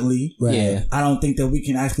frequently. Right. Yeah. I don't think that we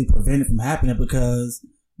can actually prevent it from happening because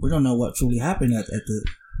we don't know what truly happened at the.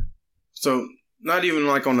 So not even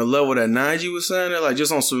like on the level that Najee was saying it, like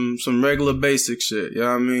just on some regular basic shit. You know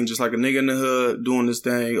what I mean? Just like a nigga in the hood doing this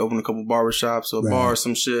thing, open a couple barbershops or a bar or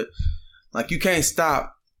some shit. Like you can't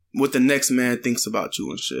stop what the next man thinks about you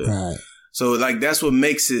and shit. Right. So like that's what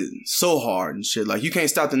makes it so hard and shit. Like you can't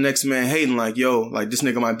stop the next man hating like, yo, like this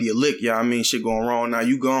nigga might be a lick. Yeah, I mean shit going wrong. Now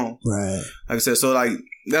you gone. Right. Like I said, so like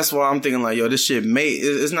that's why I'm thinking like, yo, this shit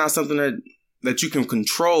it's not something that you can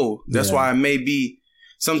control. That's why it may be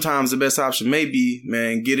sometimes the best option may be,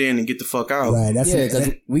 man, get in and get the fuck out. Right. That's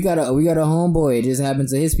because we got a homeboy. It just happened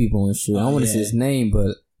to his people and shit. I don't want to say his name,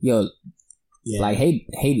 but yo. Yeah. Like hate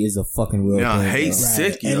is a fucking real thing. Hate's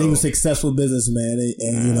sick, yo. And he was a successful businessman,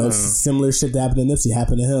 and similar shit that happened to Nipsey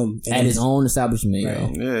happened to him at his own establishment.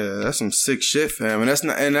 Right. Yo. Yeah, that's some sick shit, fam, and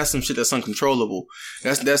that's some shit that's uncontrollable.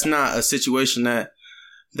 That's not a situation that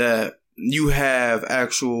you have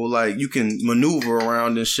actual like you can maneuver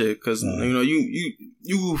around and shit because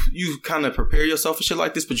you kind of prepare yourself for shit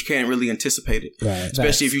like this, but you can't really anticipate it, right?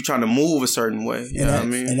 Especially if you're trying to move a certain way. You know what I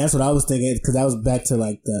mean? And that's what I was thinking because that was back to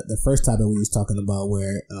like the first topic we was talking about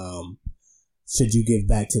where should you give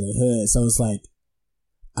back to the hood? So it's like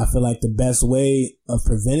I feel like the best way of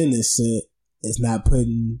preventing this shit is not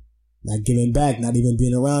giving back, not even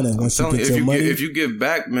being around it. Once you get your money, if you give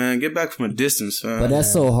back, man, get back from a distance, man. But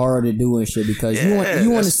that's so hard to do and shit because you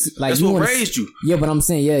want to like that's what raised you. Yeah, but I'm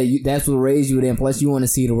saying that's what raised you. Then plus you want to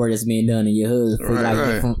see the work that's being done in your hood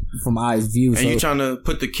from eyes view. And you trying to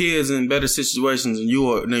put the kids in better situations than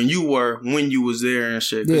you were when you was there and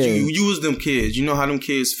shit. Because you was them kids. You know how them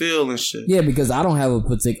kids feel and shit. Yeah, because I don't have a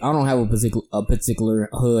particular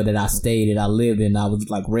hood that I lived in. I was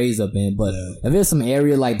like raised up in. But if there's some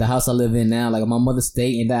area like the house I live in now, like my mother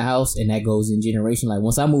stayed in that house and that goes in generation. Like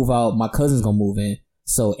once I move out, my cousin's gonna move in.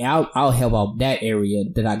 So I'll help out that area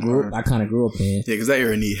that I kind of grew up in. Yeah, because that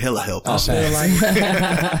area need hella help. I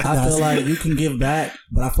feel like you can give back,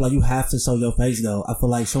 but I feel like you have to show your face though. I feel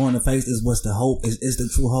like showing the face is what's the hope, is the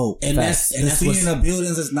true hope. And that's seeing the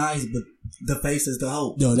buildings is nice, but the face is the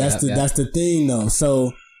hope. No, that's the thing though.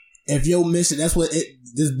 So if your mission, that's what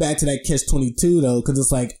this back to that catch-22 though, because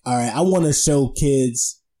it's like, all right, I want to show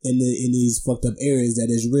kids in these fucked up areas that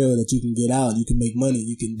it's real, that you can get out, you can make money,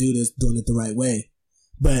 you can do this, doing it the right way.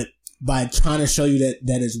 But by trying to show you that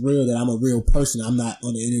it's real, that I'm a real person, I'm not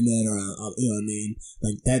on the internet or you know what I mean,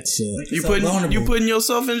 like that shit. You putting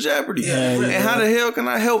yourself in jeopardy. And how the hell can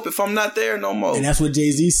I help if I'm not there no more? And that's what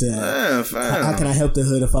Jay-Z said. How can I help the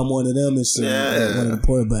hood if I'm one of them and shit? One of the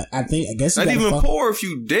poor, but I guess not even poor if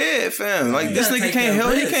you dead, fam. Like this nigga can't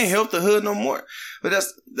help. He can't help the hood no more. But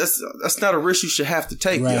that's not a risk you should have to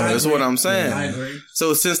take. Right. That's what I'm saying. I agree.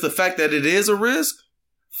 So since the fact that it is a risk,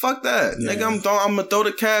 fuck that. Yeah. Nigga, I'm gonna throw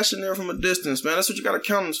the cash in there from a distance, man. That's what you got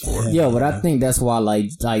accountants for. Yo, but I think that's why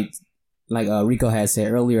like Rico had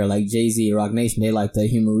said earlier, like Jay-Z, Rock Nation, they like the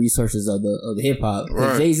human resources of the hip hop.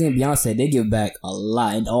 Right. Jay-Z and Beyonce, they give back a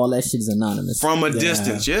lot, and all that shit is anonymous. From a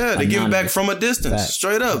distance, they give back from a distance,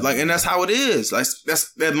 straight up. Like, and that's how it is. Like,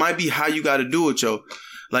 that might be how you got to do it, yo.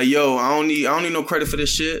 Like, yo, I don't need no credit for this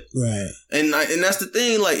shit. Right. And that's the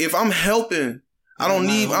thing. Like, if I'm helping, I don't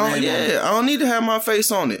need to have my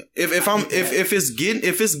face on it. If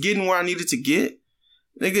it's getting where I need it to get,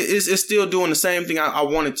 nigga, it's still doing the same thing I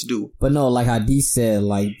wanted to do. But no, like how D said,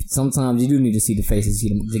 like sometimes you do need to see the faces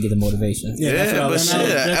to get the motivation. Yeah, but shit,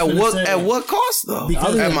 at what cost though?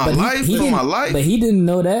 At my life, for my life. But he didn't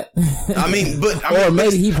know that. I mean, or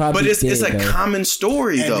maybe he probably. But it's a though. common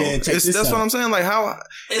story though. That's what I'm saying. Like how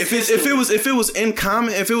if it was in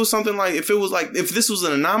common, if it was something like if this was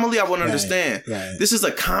an anomaly, I wouldn't understand. Right. This is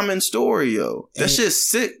a common story, yo. That shit's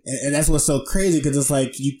sick. And that's what's so crazy because it's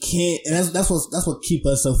like you can't. And that's what keep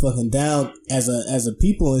us so fucking down as a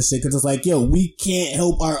people and shit. Because it's like, yo, we can't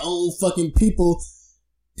help our own fucking people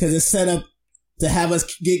because it's set up to have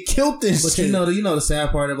us get killed and shit. But you know the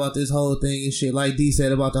sad part about this whole thing and shit, like D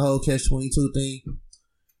said about the whole Catch-22 thing.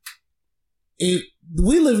 If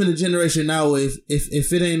we live in a generation now where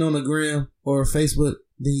if it ain't on the gram or Facebook,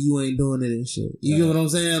 then you ain't doing it and shit. You get what I'm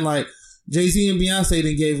saying? Like Jay-Z and Beyonce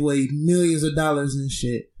then gave away millions of dollars and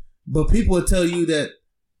shit. But people will tell you that,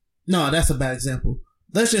 no, that's a bad example.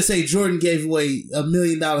 Let's just say Jordan gave away $1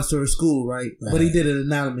 million to a school, right? But he did it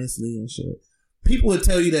anonymously and shit. People would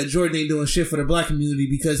tell you that Jordan ain't doing shit for the black community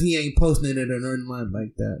because he ain't posting it or nothing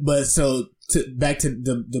like that. But so back to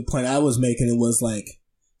the point I was making, it was like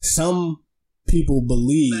some people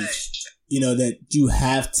believe, that you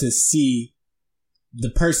have to see the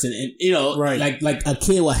person, and right, like a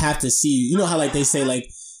kid will have to see you. You know how like they say like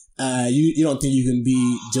you don't think you can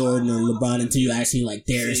be Jordan or LeBron until you actually like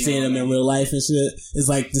there seeing them in real life and shit. It's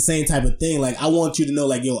like the same type of thing. Like I want you to know,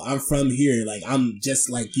 like, yo, I'm from here. Like I'm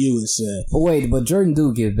just like you and shit. But wait, Jordan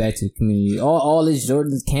do give back to the community. All his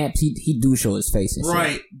Jordan's camps, he do show his face and shit.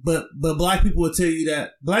 Right. But black people will tell you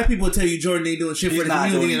that. Black people will tell you Jordan ain't doing shit for the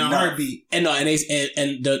community in a heartbeat. And no, and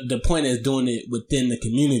the point is doing it within the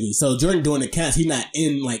community. So Jordan doing the camps, he's not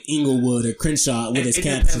in like Inglewood or Crenshaw with his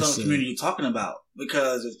camps. It depends on the community you're talking about.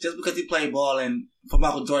 Because just because he played ball for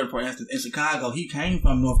Michael Jordan, for instance, in Chicago, he came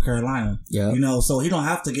from North Carolina. Yeah. So he don't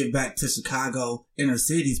have to give back to Chicago inner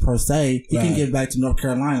cities per se. He can give back to North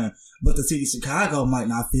Carolina. But the city of Chicago might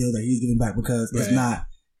not feel that he's giving back because it's not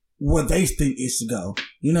where they think it should go.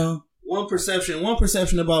 One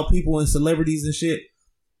perception about people and celebrities and shit.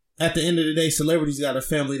 At the end of the day, celebrities got a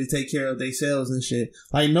family to take care of themselves and shit.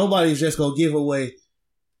 Like nobody's just gonna give away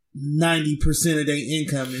 90% of their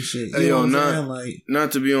income and shit. Hey, yo,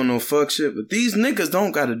 not to be on no fuck shit, but these niggas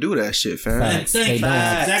don't gotta do that shit, fam. Exactly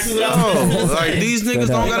what I was like these niggas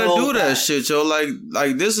don't gotta do that shit, yo.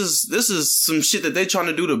 Like this is some shit that they trying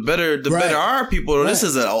to do to better our people. Right. This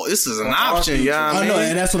is an option, yeah. I know,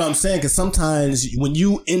 and that's what I'm saying. Because sometimes when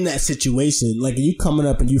you in that situation, like you coming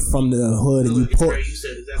up and you from the hood and you poor,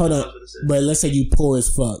 hold up, but let's say you poor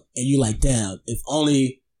as fuck and you like, damn, if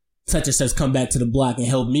only such and such come back to the block and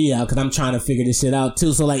help me out because I'm trying to figure this shit out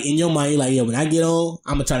too. So like in your mind, you're like, yo, when I get on,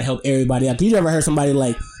 I'm gonna try to help everybody out. You ever heard somebody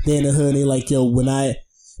like they in the hood and they like, yo,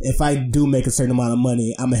 if I do make a certain amount of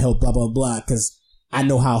money, I'm gonna help blah blah blah because I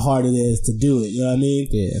know how hard it is to do it. You know what I mean?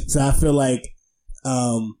 Yeah. So I feel like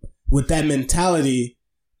with that mentality,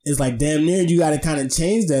 it's like damn near you got to kind of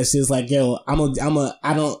change that shit. It's like, yo, I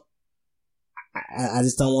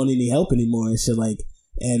just don't want any help anymore and shit like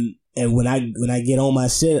And when I get on my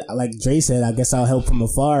shit, like Dre said, I guess I'll help from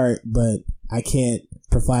afar, but I can't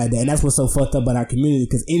provide that. And that's what's so fucked up about our community,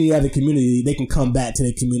 because any other community, they can come back to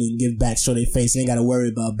their community and give back, show their face. They ain't got to worry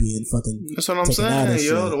about being fucking. That's what I'm saying,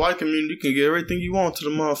 yo. The white community can get everything you want to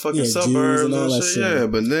the motherfucking suburbs and all that shit. Yeah,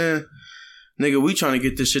 but then, nigga, we trying to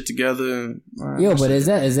get this shit together. Yo, but is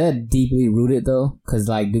that deeply rooted though? Because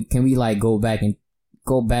like, can we like go back in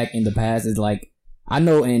the past? It's like, I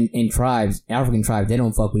know in tribes, African tribes, they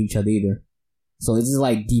don't fuck with each other either. So it's just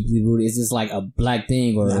like deeply rooted. It's just like a black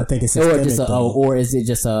thing, or I think it's systemic, or is it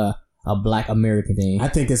just a black American thing? I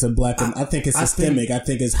think it's I think it's systemic. I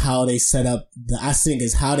think it's how they set up. I think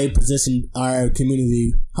it's how they position our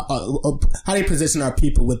community, how they position our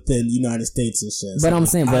people within the United States and shit. But I'm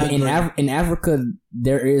saying, in Africa,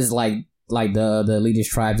 there is like the elitist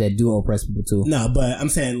tribes that do oppress people too. No, but I'm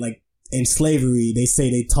saying like. In slavery, they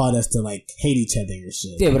say they taught us to like hate each other and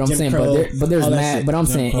shit. Yeah, but I'm saying, but there's mad. But I'm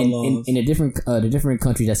saying, in the different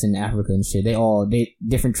countries that's in Africa and shit, they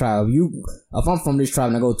different tribe. If I'm from this tribe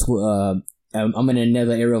and I go to I'm in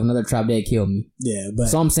another area of another tribe, they kill me. Yeah, but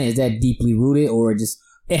so I'm saying, is that deeply rooted or just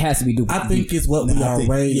it has to be I think it's what we are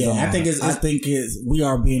raised on. I think it's we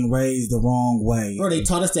are being raised the wrong way. Bro, they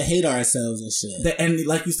taught us to hate ourselves and shit. And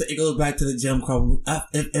like you said, it goes back to the Jim Crow.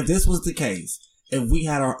 If this was the case. If we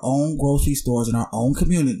had our own grocery stores in our own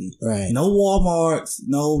community, right? No Walmarts,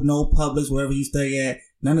 no Publix, wherever you stay at,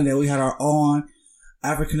 none of that. We had our own.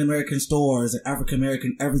 African American stores and African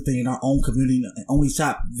American everything in our own community and only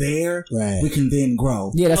shop there, we can then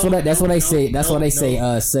grow. Yeah, that's what they say. That's why they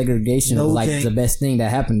say segregation is like the best thing that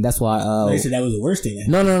happened. That's why they said that was the worst thing.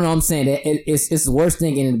 No. I'm saying that it's the worst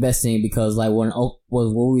thing and the best thing because like when where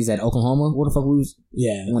we was at Oklahoma, what the fuck we was?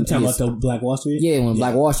 Yeah, when talking about the Black Wall Street. Yeah, when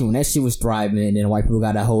Black Wall Street, when that shit was thriving, and then white people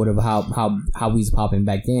got a hold of how we was popping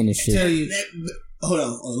back then and shit. Tell you. Hold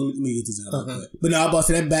on, let me get this out. Okay. But no, I'm about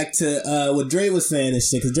to say that back to what Dre was saying and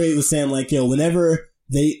shit. Because Dre was saying like, yo, whenever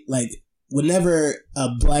a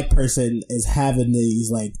black person is having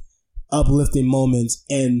these like uplifting moments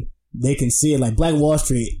and they can see it, like Black Wall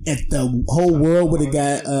Street, if the whole world would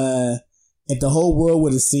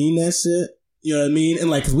have seen that shit, you know what I mean?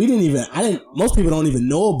 And like, cause most people don't even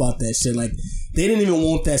know about that shit. Like, they didn't even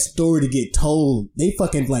want that story to get told. They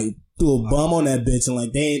fucking like threw a bum on that bitch and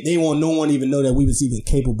like they want no one even know that we was even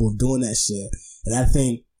capable of doing that shit. And I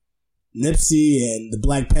think Nipsey and the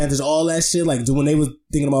Black Panthers, all that shit, like when they was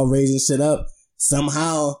thinking about raising shit up,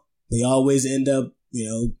 somehow they always end up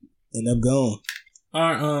going.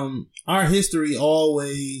 Our history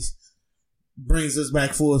always brings us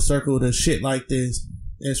back full circle to shit like this.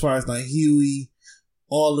 As far as like Huey,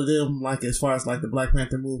 all of them, like as far as like the Black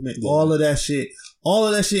Panther movement, all of that shit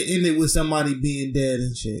ended with somebody being dead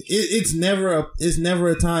and shit. It's never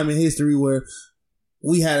a time in history where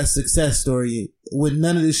we had a success story with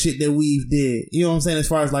none of the shit that we've did. You know what I'm saying? As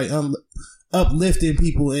far as like uplifting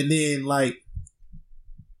people, and then like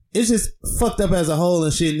it's just fucked up as a whole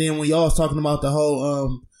and shit. And then when y'all was talking about the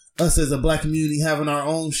whole us as a black community having our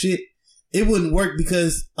own shit, it wouldn't work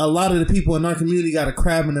because a lot of the people in our community got a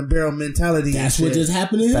crab in a barrel mentality. That's what just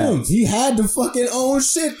happened to him. He had to fucking own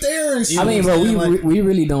shit there and shit. I mean, bro, we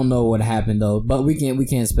really don't know what happened though, but we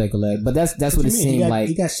can't speculate. But that's what it seemed like.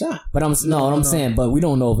 He got shot. But I'm saying, but we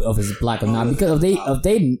don't know if it's black or not, because if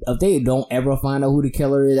they don't ever find out who the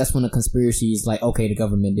killer is, that's when the conspiracy is like, okay, the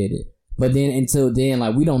government did it. But then until then,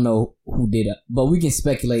 like, we don't know who did it. But we can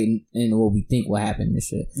speculate in what we think will happen and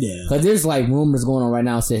shit. Yeah. Because there's, like, rumors going on right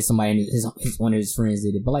now saying somebody, one of his friends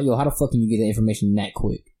did it. But, like, yo, how the fuck can you get the information that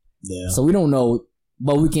quick? Yeah. So we don't know,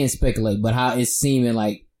 but we can't speculate. But how it's seeming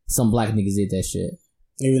like some black niggas did that shit.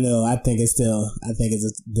 Even though I think it's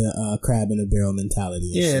the crab in the barrel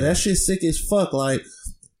mentality. Yeah, that shit's sick as fuck. Like,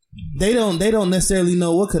 they don't necessarily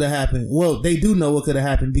know what could have happened. Well, they do know what could have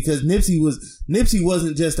happened because Nipsey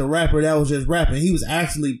wasn't just a rapper that was just rapping. He was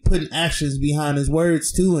actually putting actions behind his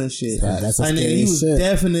words too and shit. And he was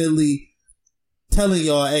definitely telling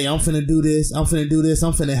y'all, "Hey, I'm finna do this. I'm finna do this.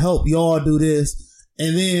 I'm finna help y'all do this."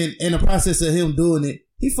 And then in the process of him doing it,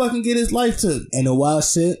 he fucking get his life took. And the wild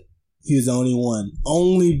shit, he was the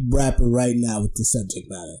only rapper right now with the subject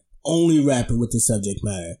matter. Only rapper with the subject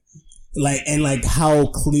matter. Like, and like how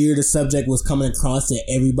clear the subject was coming across to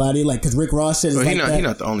everybody. Like, cause Rick Ross shit is he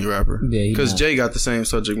not the only rapper. Yeah, cause Jay got the same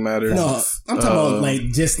subject matter. No, I'm talking about like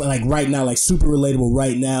just like right now, like super relatable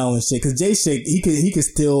right now and shit. Cause Jay shit, he could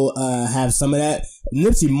still have some of that.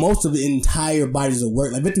 Nipsey, most of the entire bodies of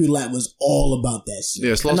work, like Victory Lap, was all about that shit.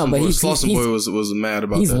 Yeah, Slauson Boy was mad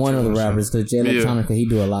about that. He's one of the rappers because Jay Electronica, he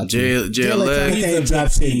do a lot. Jay Electronica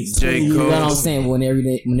drop shit. J. Cole. You know what I'm saying?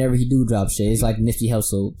 Whenever he do drop shit, it's like Nipsey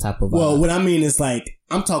Hussle type of. Well, what I mean is like,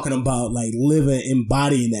 I'm talking about like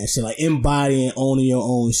embodying that shit, like embodying owning your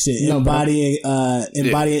own shit, embodying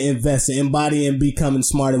investing, embodying becoming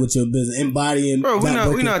smarter with your business, embodying. Bro,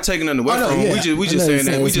 we're not taking nothing away from him. We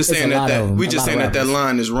just saying that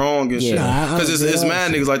line is wrong and shit. Because it's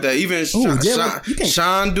mad niggas like that. Even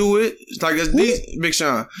Sean do it. Like Big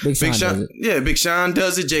Sean. Big Sean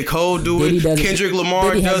does it. J. Cole do it. Kendrick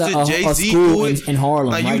Lamar does it. Jay-Z do it. In Harlem,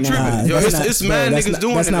 like you tripping? It's mad niggas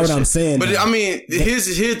doing it. That's not what I'm saying. But I mean, his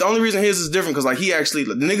the only reason his is different because like he actually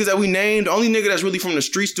the niggas that we named, the only nigga that's really from the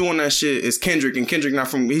streets doing that shit is Kendrick, and Kendrick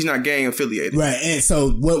he's not gang affiliated. Right. And so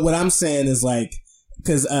what I'm saying is like,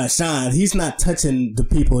 because Sean, he's not touching the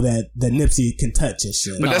people that Nipsey can touch and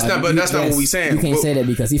shit. But that's not what we saying. You can't say that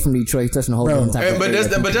because he's from Detroit, he's touching a whole different type.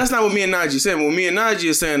 But that's not what me and Najee said. What me and Najee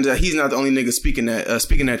is saying that he's not the only nigga speaking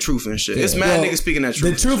that truth and shit. Yeah. It's mad niggas speaking that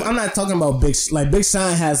truth. The truth. I'm not talking about Big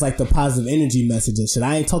Sean has like the positive energy message and shit.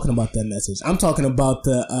 I ain't talking about that message. I'm talking about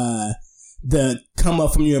the come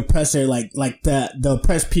up from your oppressor, like the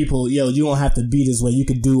oppressed people, yo, you don't have to be this way. You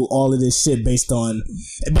could do all of this shit based on,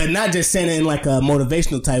 but not just saying it in like a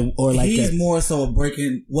motivational type or like. He's more so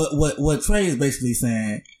breaking what Trey is basically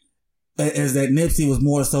saying is that Nipsey was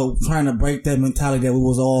more so trying to break that mentality that we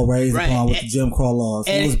was all raised upon with the Jim Crow laws.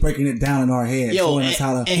 He was breaking it down in our heads, showing us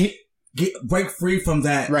how to break free from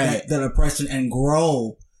that oppression and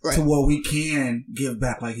grow to where we can give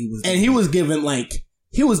back like he was. And he was giving like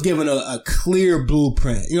he was given a clear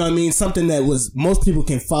blueprint. You know what I mean? Something that was most people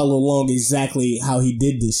can follow along exactly how he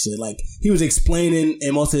did this shit. Like he was explaining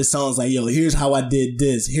in most of his songs, like, yo, here's how I did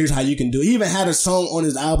this. Here's how you can do it. He even had a song on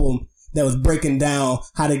his album that was breaking down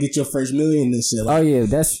how to get your first million and shit. Like, oh yeah,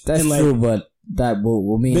 that's true, but that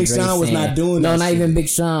what me and Big Dre Sean was saying, not doing no, that not shit. even Big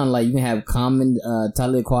Sean. Like you can have Common,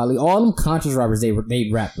 Talib Kweli, all them conscious rappers. They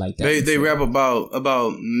rap like that. They rap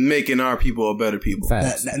about making our people a better people.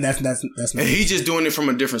 Facts. That's and he's just doing it from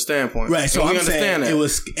a different standpoint. Right. So and I'm we understand saying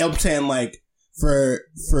that. I'm saying like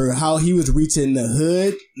for how he was reaching the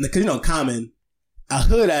hood, because Common, a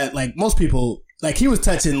hood at like most people. Like, he was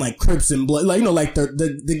touching, like, Crips and Blood. Like, like,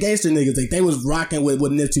 the gangster niggas, like, they was rocking with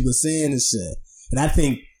what Nipsey was saying and shit. And I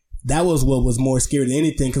think that was what was more scary than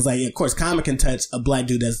anything. Because, like, of course, Common can touch a black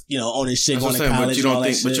dude that's, on his shit, going to college and all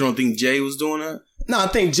that shit. But you don't think Jay was doing that? No, I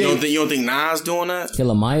think Jay... You don't think Nas doing that?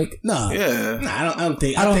 Killer Mike? No. Yeah. No, I don't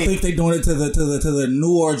think... I don't think they're doing it to the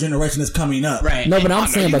newer generation that's coming up. Right. No, but I'm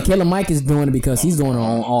saying, but Killer Mike is doing it because he's doing it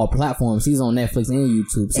on all platforms. He's on Netflix and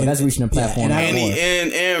YouTube, so that's reaching the platform.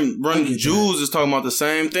 And Run Jules is talking about the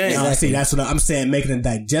same thing. Yeah, see, that's what I'm saying, making it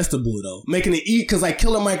digestible, though. Making it eat, because, like,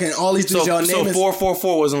 Killer Mike and all these dudes y'all So naming...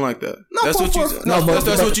 444 wasn't like that. No, that's what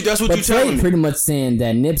you... That's what you telling me. Pretty much saying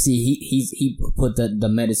that Nipsey, he put the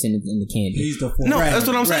medicine in the candy. He's the No, that's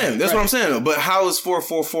what I'm saying. That's what I'm saying. But how is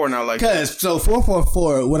 444 not like that? Because, so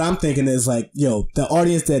 444, what I'm thinking is like, the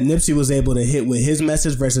audience that Nipsey was able to hit with his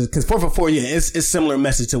message versus, because 444, it's similar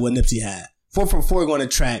message to what Nipsey had. 444 going to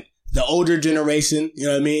track the older generation, you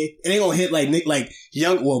know what I mean? It ain't going to hit like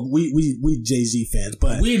young, well, we Jay-Z fans,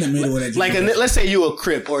 but. We in the middle of that. Like, let's say you a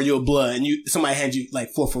Crip or you a Blood and somebody hands you like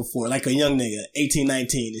 444, like a young nigga, 18,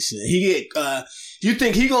 19 and shit. He get, you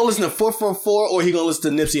think he gonna listen to 444 or he gonna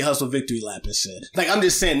listen to Nipsey Hussle Victory Lap and shit? Like, I'm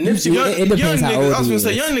just saying, Nipsey... It depends how old I was he gonna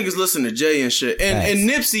say, is. young niggas listen to Jay and shit. And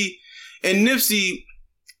Nipsey...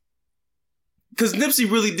 Because Nipsey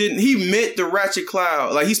really didn't... He met the Ratchet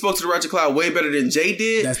Cloud. Like, he spoke to the Ratchet Cloud way better than Jay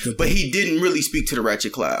did. But he didn't really speak to the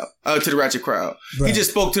Ratchet Cloud. To the Ratchet Crowd. Right. He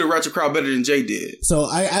just spoke to the Ratchet Crowd better than Jay did. So,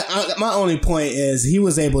 I my only point is he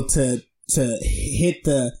was able to hit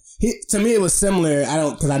the... to me, it was similar.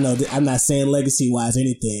 Because I know I'm not saying legacy wise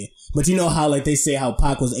anything, but you know how like they say how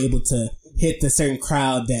Pac was able to hit the certain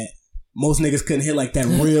crowd that most niggas couldn't hit, like that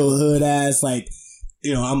real hood ass, like,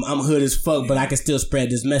 I'm hood as fuck, but I can still spread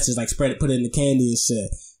this message, like put it in the candy and shit.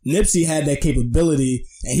 Nipsey had that capability,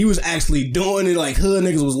 and he was actually doing it. Like hood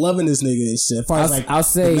niggas was loving this nigga and shit. As far as like I'll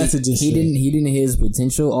say he didn't hit his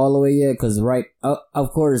potential all the way yet. Because of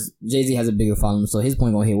course Jay-Z has a bigger following, so his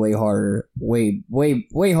point gonna hit way harder, way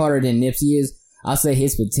harder than Nipsey is. I'll say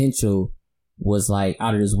his potential was like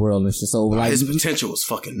out of this world and shit. So like his potential was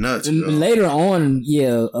fucking nuts. Later on,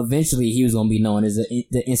 eventually he was gonna be known as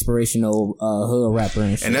the inspirational hood rapper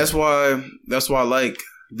and shit. And that's why like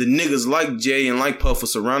the niggas like Jay and like Puff were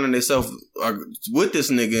surrounding themselves with this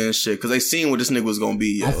nigga and shit, because they seen what this nigga was gonna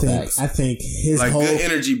be. Yo. I think his like whole good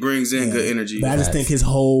energy brings in good energy. But I just think his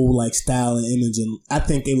whole like style and image, and I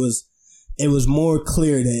think it was more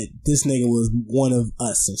clear that this nigga was one of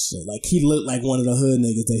us and shit. Like he looked like one of the hood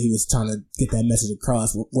niggas that he was trying to get that message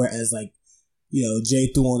across. Whereas like, Jay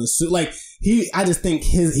threw on a suit. Like I just think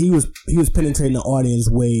he was penetrating the audience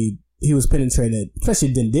way. He was penetrating,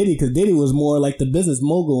 especially than Diddy, because Diddy was more like the business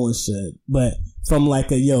mogul and shit. But from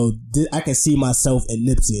like I can see myself in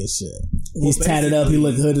Nipsey and shit. He's tatted up. He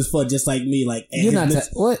look hood as fuck, just like me. Like you're not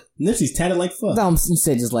what? Nipsey's tatted like fuck. No, you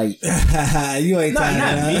said just like you ain't tatted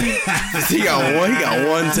up. He got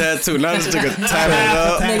one tattoo. Not just nigga tatted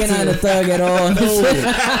up. Nigga not a thug at all.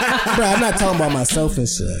 Bro, I'm not talking about myself and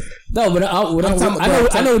shit. No, but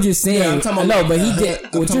I know what you're saying. Yeah, no, but he did.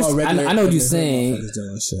 I know what you're saying.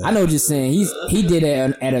 I know what you're saying. He did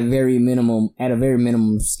it at a very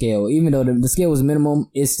minimum scale. Even though the scale was minimum,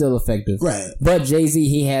 it's still effective. Right. But Jay-Z,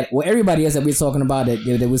 he had everybody else that we're talking about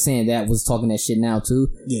that was saying that was talking that shit now too.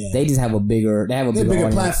 Yeah. They just have a bigger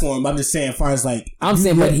platform. I'm just saying, as far as like but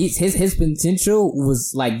his potential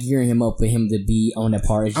was like gearing him up for him to be on that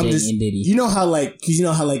par as Jay and Diddy. You know how like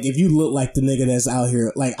if you look like the nigga that's out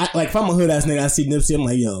here, like if I'm a hood ass nigga, I see Nipsey, I'm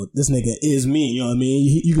like, yo, this nigga is me. You know what I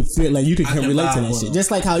mean? You could feel like you can relate to that shit.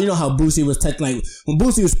 Just like how how Boosie was like when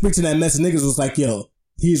Boosie was preaching that message, niggas was like, yo,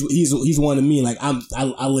 he's one of me. Like I'm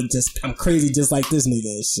crazy just like this nigga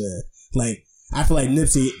and shit. Like I feel like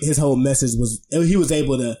Nipsey, his whole message was he was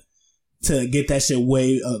able to get that shit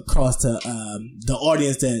way across to the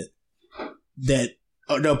audience that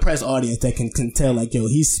the oppressed audience that can tell like, yo,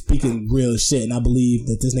 he's speaking real shit, and I believe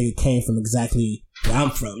that this nigga came from exactly where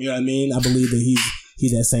I'm from. You know what I mean? I believe that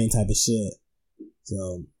he's that same type of shit.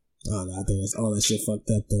 So I don't know. I think that's all that shit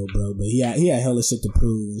fucked up though, bro. But he had hella shit to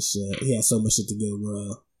prove and shit. He had so much shit to do,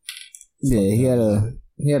 bro. Yeah, he had a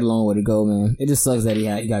long way to go, man. It just sucks that he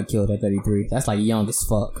got killed at 33. That's like young as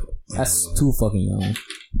fuck. That's too fucking young.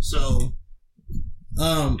 So,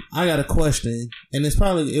 I got a question, and it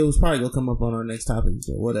was probably gonna come up on our next topic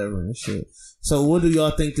or whatever and shit. So, what do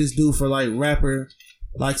y'all think this do for like rapper,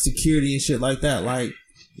 like security and shit like that? Like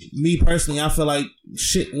me personally, I feel like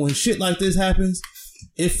when shit like this happens,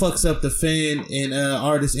 it fucks up the fan and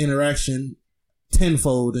artist interaction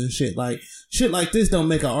tenfold and shit. Like shit like this don't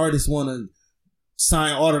make an artist want to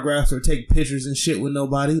sign autographs or take pictures and shit with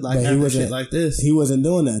nobody. Like after shit like this, he wasn't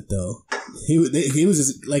doing that though. He was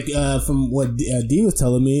just like from what D was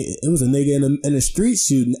telling me, it was a nigga in the street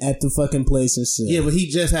shooting at the fucking place and shit. Yeah, but he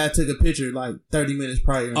just had took a picture like 30 minutes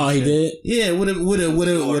prior. Oh, he did? Yeah, with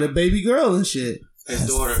a baby girl and shit. His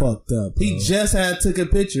daughter. Fucked up. Bro. He just had took a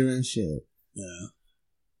picture and shit. Yeah.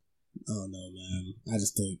 I don't know, man. I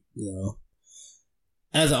just think,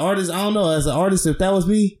 as an artist, I don't know. As an artist, if that was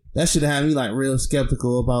me, that should have had me like real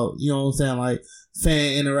skeptical about, you know what I'm saying, like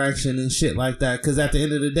fan interaction and shit like that. Because at the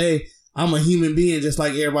end of the day, I'm a human being just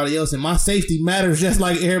like everybody else, and my safety matters just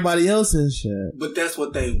like everybody else and shit. But that's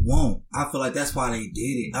what they want. I feel like that's why they did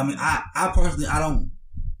it. I mean, I personally, I don't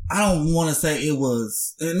want to say it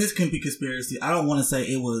was, and this can be conspiracy. I don't want to say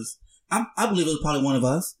it was. I believe it was probably one of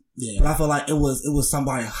us. Yeah. But I feel like it was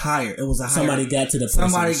somebody higher. It was a higher. Somebody got to the person.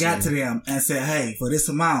 Somebody got to them and said, "Hey, for this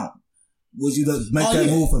amount, would you make that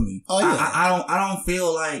yeah. move for me?" Oh yeah. I don't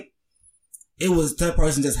feel like it was that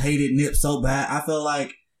person just hated Nip so bad. I feel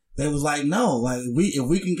like they was like, no, like if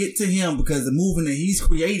we can get to him, because the movement that he's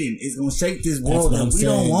creating is gonna shake this world that we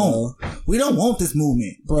don't want. Bro. We don't want this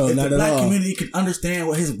movement, bro. If not the black at all. community can understand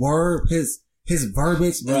what his verbiage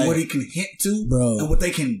and what he can hint to, bro, and what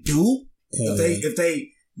they can do if they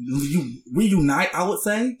reunite, I would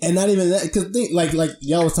say. And not even that, because like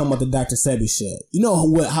y'all was talking about the Dr. Sebi shit. You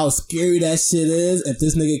know how scary that shit is? If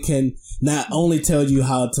this nigga can not only tell you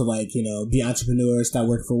how to be entrepreneur, start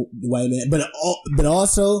working for white men, but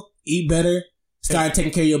also eat better, start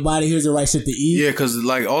taking care of your body. Here's the right shit to eat. Yeah, because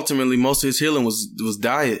ultimately most of his healing was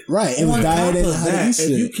diet. Right, it was diet and how to eat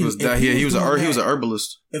shit. He was a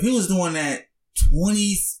herbalist. If he was doing that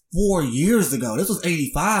 24 years ago, this was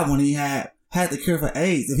 85 when he had the cure for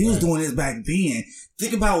AIDS. If he was doing this back then,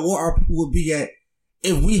 think about where our people would be at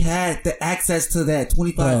if we had the access to that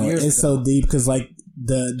 25 years ago. It's so deep because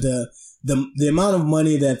the amount of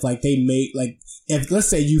money that they make, if let's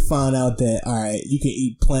say you found out that you can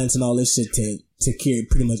eat plants and all this shit to cure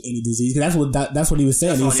pretty much any disease. That's what he was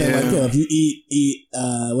saying. He was saying if you eat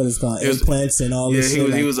what is it called, plants and all this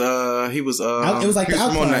shit. It was like the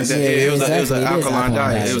alkaline. It was the alkaline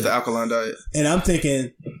diet. It was the alkaline diet. And I'm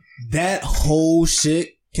thinking that whole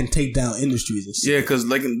shit can take down industries and shit. Yeah, because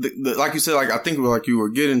like you said, I think you were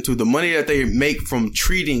getting to the money that they make from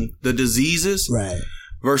treating the diseases, right,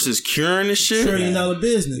 versus curing the shit. $1 trillion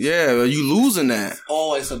business. Yeah, you losing that.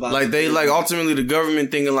 Always about ultimately the government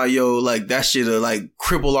thinking that shit'll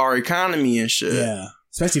cripple our economy and shit. Yeah.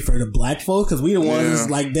 Especially for the black folks, because we the ones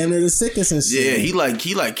damn near the sickest and shit. Yeah, he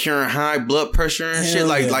curing high blood pressure and shit,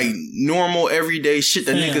 like normal everyday shit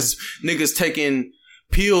that niggas taking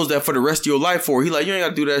pills that for the rest of your life for. He you ain't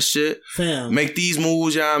gotta do that shit. Fam. Make these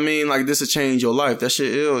moves, you know what I mean? This will change your life. That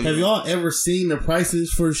shit ill. Have y'all ever seen the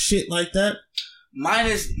prices for shit like that?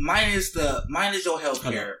 Minus your health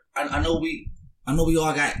care. I know we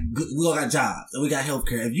all got jobs and we got health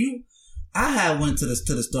care. I went to the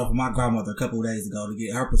store for my grandmother a couple of days ago to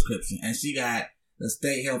get her prescription, and she got the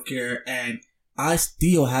state health care, and I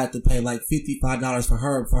still had to pay $55 for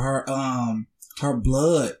her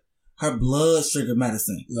blood sugar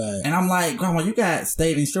medicine. Right. And I'm like, Grandma, you got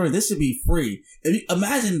state insurance. This should be free.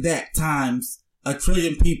 Imagine that times 1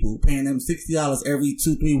 trillion people paying them $60 every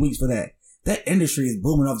 2-3 weeks for that. That industry is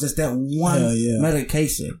booming off just that one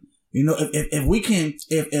medication. If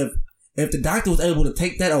the doctor was able to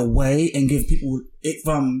take that away and give people it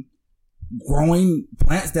from growing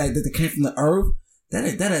plants that came from the earth,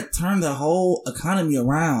 that'd turn the whole economy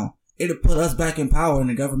around. It'd put us back in power, and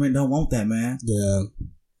the government don't want that, man. Yeah.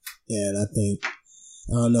 Yeah, and I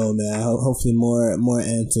don't know, man. Hopefully more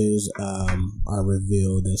answers are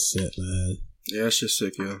revealed and shit, man. Yeah, that shit's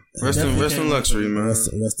sick, yeah. Rest in luxury, man.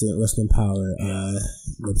 Rest in power.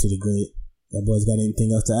 Live to the great. That boys got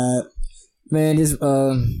anything else to add? Man, just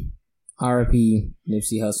R.I.P.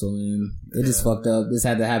 Nipsey Hussle, man. It just fucked up. This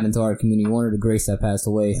had to happen to our community. One of the greats that passed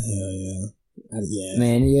away. Hell yeah.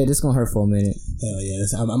 Man, yeah, this gonna hurt for a minute. Hell yeah.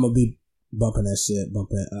 I'm gonna be bumping that shit.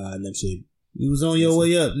 Bumping Nipsey You was on your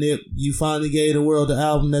way up, Nip. You finally gave the world the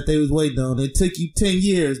album that they was waiting on. It took you 10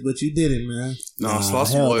 years, but you did it, man. No,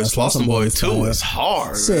 Slauson Boy 2 is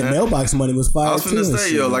hard. Shit, man. Mailbox Money was fire. I was finna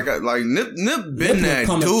say, yo, like Nip been that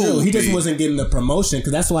dude. He just wasn't getting the promotion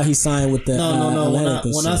because that's why he signed with the. No.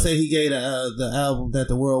 When I say he gave the album that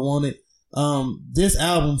the world wanted, this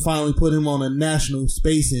album finally put him on a national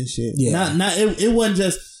space and shit. Yeah. It wasn't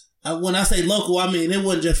just. When I say local, I mean it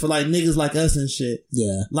wasn't just for like niggas like us and shit.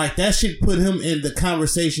 Yeah, like that shit put him in the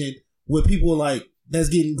conversation with people like that's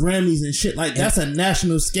getting Grammys and shit. Like that's a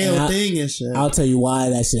national scale thing and shit. I'll tell you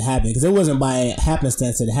why that shit happened because it wasn't by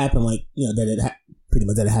happenstance that it happened. Like that it pretty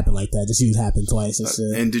much that it happened like that. Just happened twice and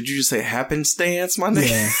shit. And did you just say happenstance, my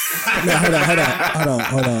nigga? Yeah. No,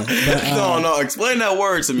 hold on. But, no. Explain that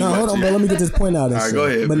word to me. No, hold on, but let me get this point out. All right, go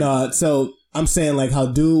ahead. But no, so. I'm saying like how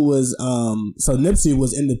dude was, so Nipsey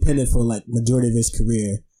was independent for like majority of his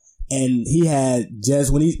career. And he had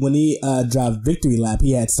just, when he dropped Victory Lap,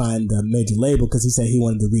 he had signed a major label because he said he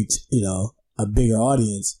wanted to reach, a bigger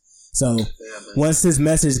audience. So cause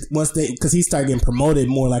he started getting promoted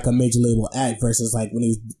more like a major label act versus like when he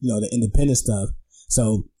was, the independent stuff.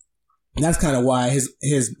 So that's kind of why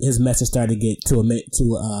his message started to get to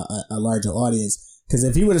a larger audience. Because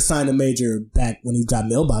if he would have signed a major back when he dropped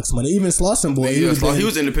Mailbox Money, even Slauson Boy, he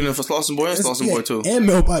was independent for Slauson Boy and Slauson Boy too. And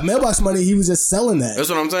Mailbox Money, he was just selling that. That's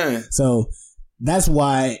what I'm saying. So that's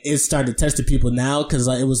why it started to touch the people now, because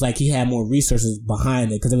it was like he had more resources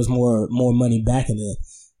behind it, because there was more money backing it,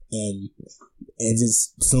 and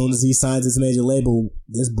just as soon as he signs his major label,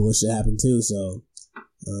 this bullshit happened too. So I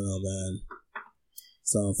don't know, man.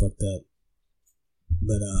 It's all fucked up.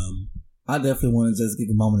 But I definitely want to just give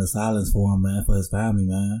a moment of silence for him, man, for his family,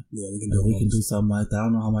 man. Yeah, we can do something like that. I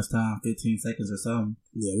don't know how much time, 15 seconds or something.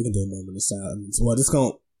 Yeah, we can do a moment of silence. Well,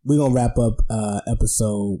 we're gonna wrap up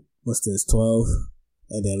episode, what's this, 12?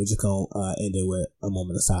 And then we're just gonna end it with a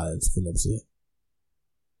moment of silence for Nipsey.